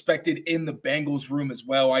highly respected in the Bengals room as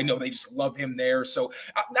well. I know they just love him there. So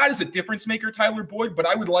not as a difference maker, Tyler Boyd, but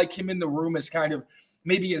I would like him in the room as kind of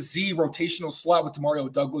maybe a Z rotational slot with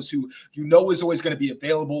Demario Douglas, who is always going to be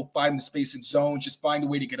available, find the space in zones, just find a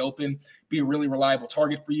way to get open, be a really reliable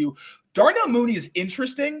target for you. Darnell Mooney is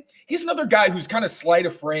interesting. He's another guy who's kind of slight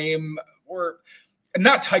of frame, or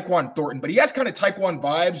not Tyquan Thornton, but he has kind of Tyquan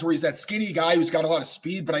vibes, where he's that skinny guy who's got a lot of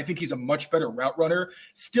speed, but I think he's a much better route runner.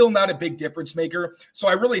 Still not a big difference maker. So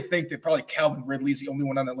I really think that probably Calvin Ridley is the only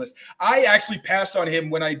one on that list. I actually passed on him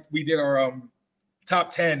when we did our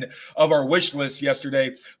top 10 of our wish list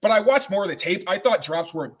yesterday, but I watched more of the tape. I thought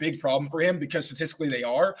drops were a big problem for him because statistically they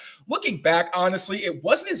are. Looking back, honestly, it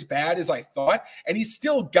wasn't as bad as I thought, and he's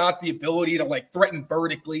still got the ability to threaten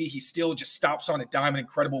vertically. He still just stops on a dime in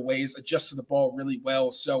incredible ways, adjusts to the ball really well.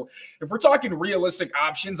 So if we're talking realistic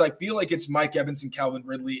options, I feel like it's Mike Evans and Calvin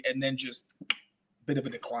Ridley, and then just a bit of a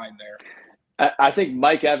decline there. I think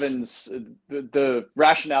Mike Evans, the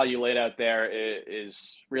rationale you laid out there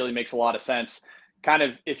is really makes a lot of sense. Kind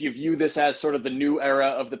of, if you view this as sort of the new era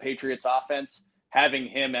of the Patriots offense, having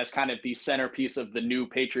him as kind of the centerpiece of the new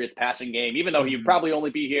Patriots passing game, even though he'd probably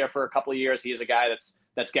only be here for a couple of years, he is a guy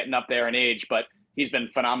that's getting up there in age, but he's been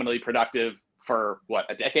phenomenally productive for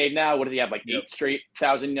a decade now. What does he have, 8 straight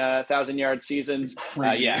 1,000-yard seasons?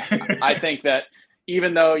 I think that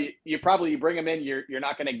even though you bring him in, you're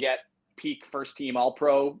not going to get peak first team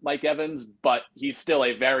All-Pro Mike Evans, but he's still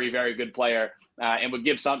a very, very good player. And would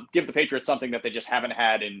give the Patriots something that they just haven't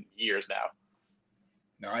had in years now.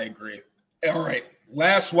 No, I agree. All right.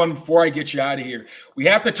 Last one before I get you out of here. We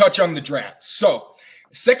have to touch on the draft. So,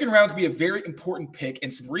 second round could be a very important pick,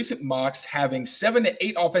 and some recent mocks having 7 to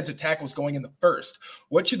 8 offensive tackles going in the first.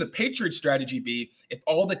 What should the Patriots' strategy be if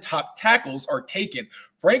all the top tackles are taken?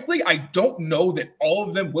 Frankly, I don't know that all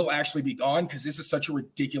of them will actually be gone because this is such a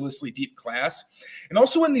ridiculously deep class. And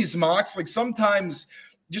also in these mocks, like sometimes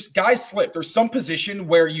just guys slip. There's some position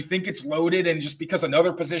where you think it's loaded, and just because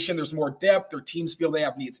another position there's more depth or teams feel they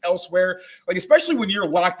have needs elsewhere. Like, especially when you're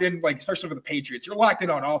locked in, like especially for the Patriots, you're locked in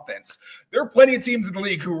on offense. There are plenty of teams in the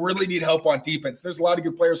league who really need help on defense. There's a lot of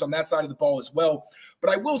good players on that side of the ball as well.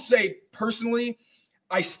 But I will say, personally,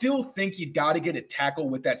 I still think you got to get a tackle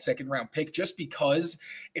with that second round pick, just because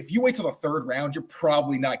if you wait till the third round, you're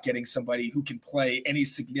probably not getting somebody who can play any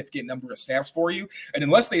significant number of snaps for you. And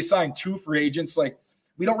unless they sign 2 free agents, like,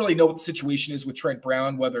 we don't really know what the situation is with Trent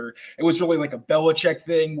Brown, whether it was really like a Belichick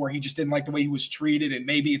thing where he just didn't like the way he was treated, and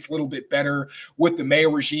maybe it's a little bit better with the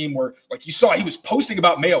Mayo regime where, like you saw, he was posting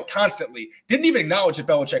about Mayo constantly, didn't even acknowledge that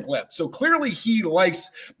Belichick left. So clearly he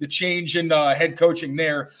likes the change in head coaching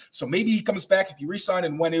there. So maybe he comes back if you re-sign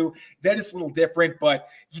Nwenu. That is a little different, but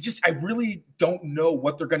I really don't know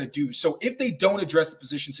what they're going to do. So if they don't address the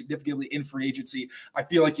position significantly in free agency, I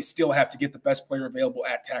feel like you still have to get the best player available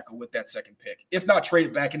at tackle with that second pick. If not, trade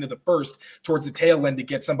it back into the first towards the tail end to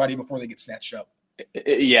get somebody before they get snatched up.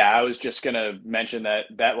 Yeah, I was just going to mention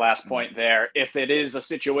that last point there. If it is a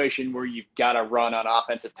situation where you've got to run on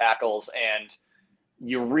offensive tackles and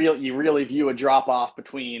you really view a drop off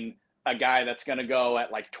between a guy that's going to go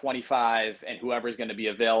at like 25 and whoever's going to be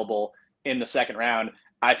available in the second round,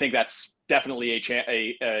 I think that's definitely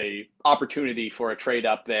a opportunity for a trade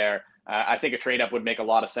up there. I think a trade up would make a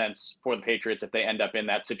lot of sense for the Patriots if they end up in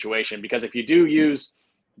that situation, because if you do use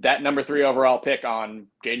that number 3 overall pick on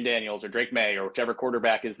Jaden Daniels or Drake May or whichever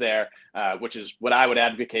quarterback is there, which is what I would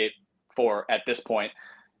advocate for at this point,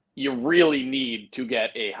 you really need to get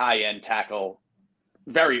a high-end tackle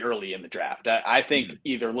very early in the draft. I think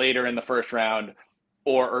either later in the first round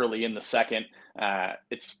or early in the second.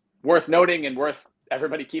 It's worth noting and worth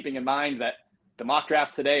everybody keeping in mind that the mock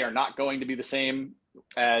drafts today are not going to be the same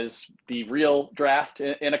as the real draft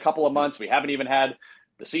in a couple of months. We haven't even had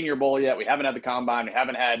the Senior Bowl yet. We haven't had the Combine. We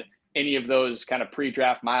haven't had any of those kind of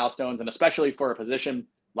pre-draft milestones. And especially for a position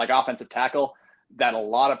like offensive tackle that a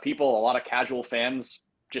lot of casual fans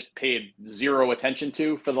just paid zero attention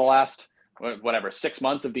to for the last, 6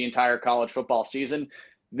 months of the entire college football season.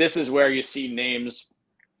 This is where you see names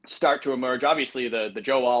start to emerge. Obviously, the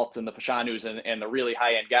Joe Alts and the Fashanus and the really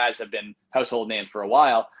high-end guys have been household names for a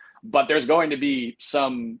while, but there's going to be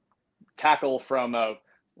some tackle from a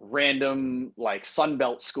random like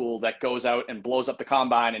Sunbelt school that goes out and blows up the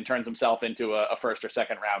combine and turns himself into a first or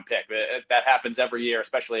second round pick. That happens every year,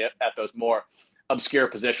 especially at those more obscure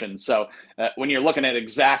positions. So when you're looking at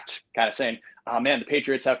exact kind of saying, oh man, the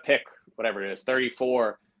Patriots have pick, whatever it is,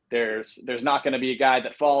 34, there's not going to be a guy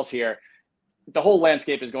that falls here. The whole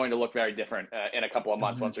landscape is going to look very different in a couple of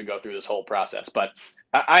months once we go through this whole process. But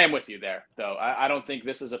I am with you there, though. I don't think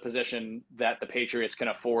this is a position that the Patriots can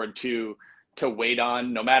afford to wait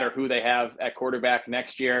on, no matter who they have at quarterback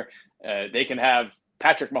next year. They can have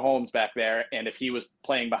Patrick Mahomes back there, and if he was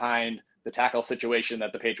playing behind the tackle situation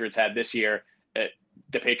that the Patriots had this year,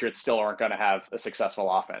 the Patriots still aren't going to have a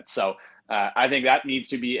successful offense. So I think that needs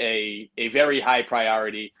to be a very high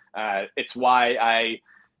priority. It's why I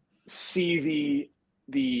see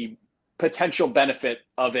the potential benefit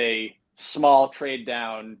of a small trade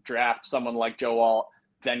down, draft someone like Joe Alt,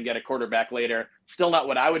 then get a quarterback later. Still not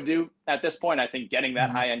what I would do at this point. I think getting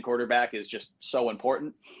that high-end quarterback is just so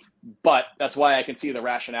important. But that's why I can see the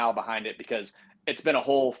rationale behind it, because it's been a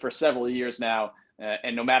hole for several years now.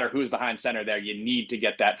 And no matter who's behind center there, you need to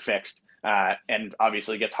get that fixed. And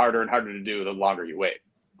obviously it gets harder and harder to do the longer you wait.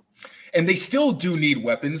 And they still do need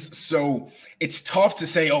weapons. So it's tough to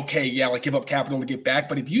say, okay, yeah, like give up capital to get back.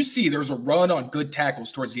 But if you see there's a run on good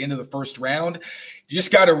tackles towards the end of the first round, you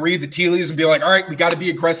just got to read the tea leaves and be like, all right, we got to be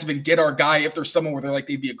aggressive and get our guy. If there's someone where they're like,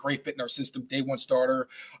 they'd be a great fit in our system, day one starter.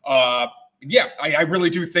 Yeah, I really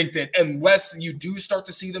do think that unless you do start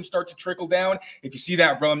to see them start to trickle down, if you see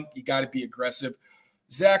that run, you got to be aggressive.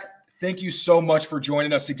 Zach, thank you so much for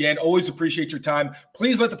joining us again. Always appreciate your time.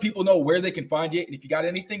 Please let the people know where they can find you. And if you got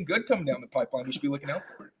anything good coming down the pipeline, we should be looking out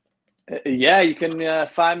for it. Yeah, you can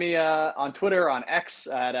find me on Twitter, on X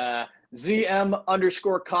at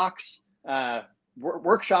ZM_Cox.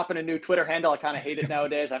 Workshopping a new Twitter handle. I kind of hate it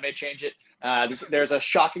nowadays. I may change it. There's a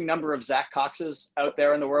shocking number of Zack Coxes out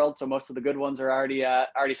there in the world, so most of the good ones are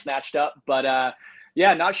already snatched up. But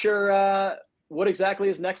yeah, not sure what exactly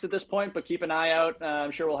is next at this point, but keep an eye out.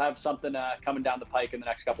 I'm sure we'll have something coming down the pike in the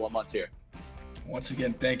next couple of months here. Once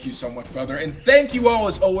again, thank you so much, brother. And thank you all,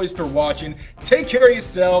 as always, for watching. Take care of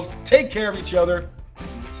yourselves. Take care of each other.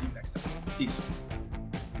 And we'll see you next time. Peace.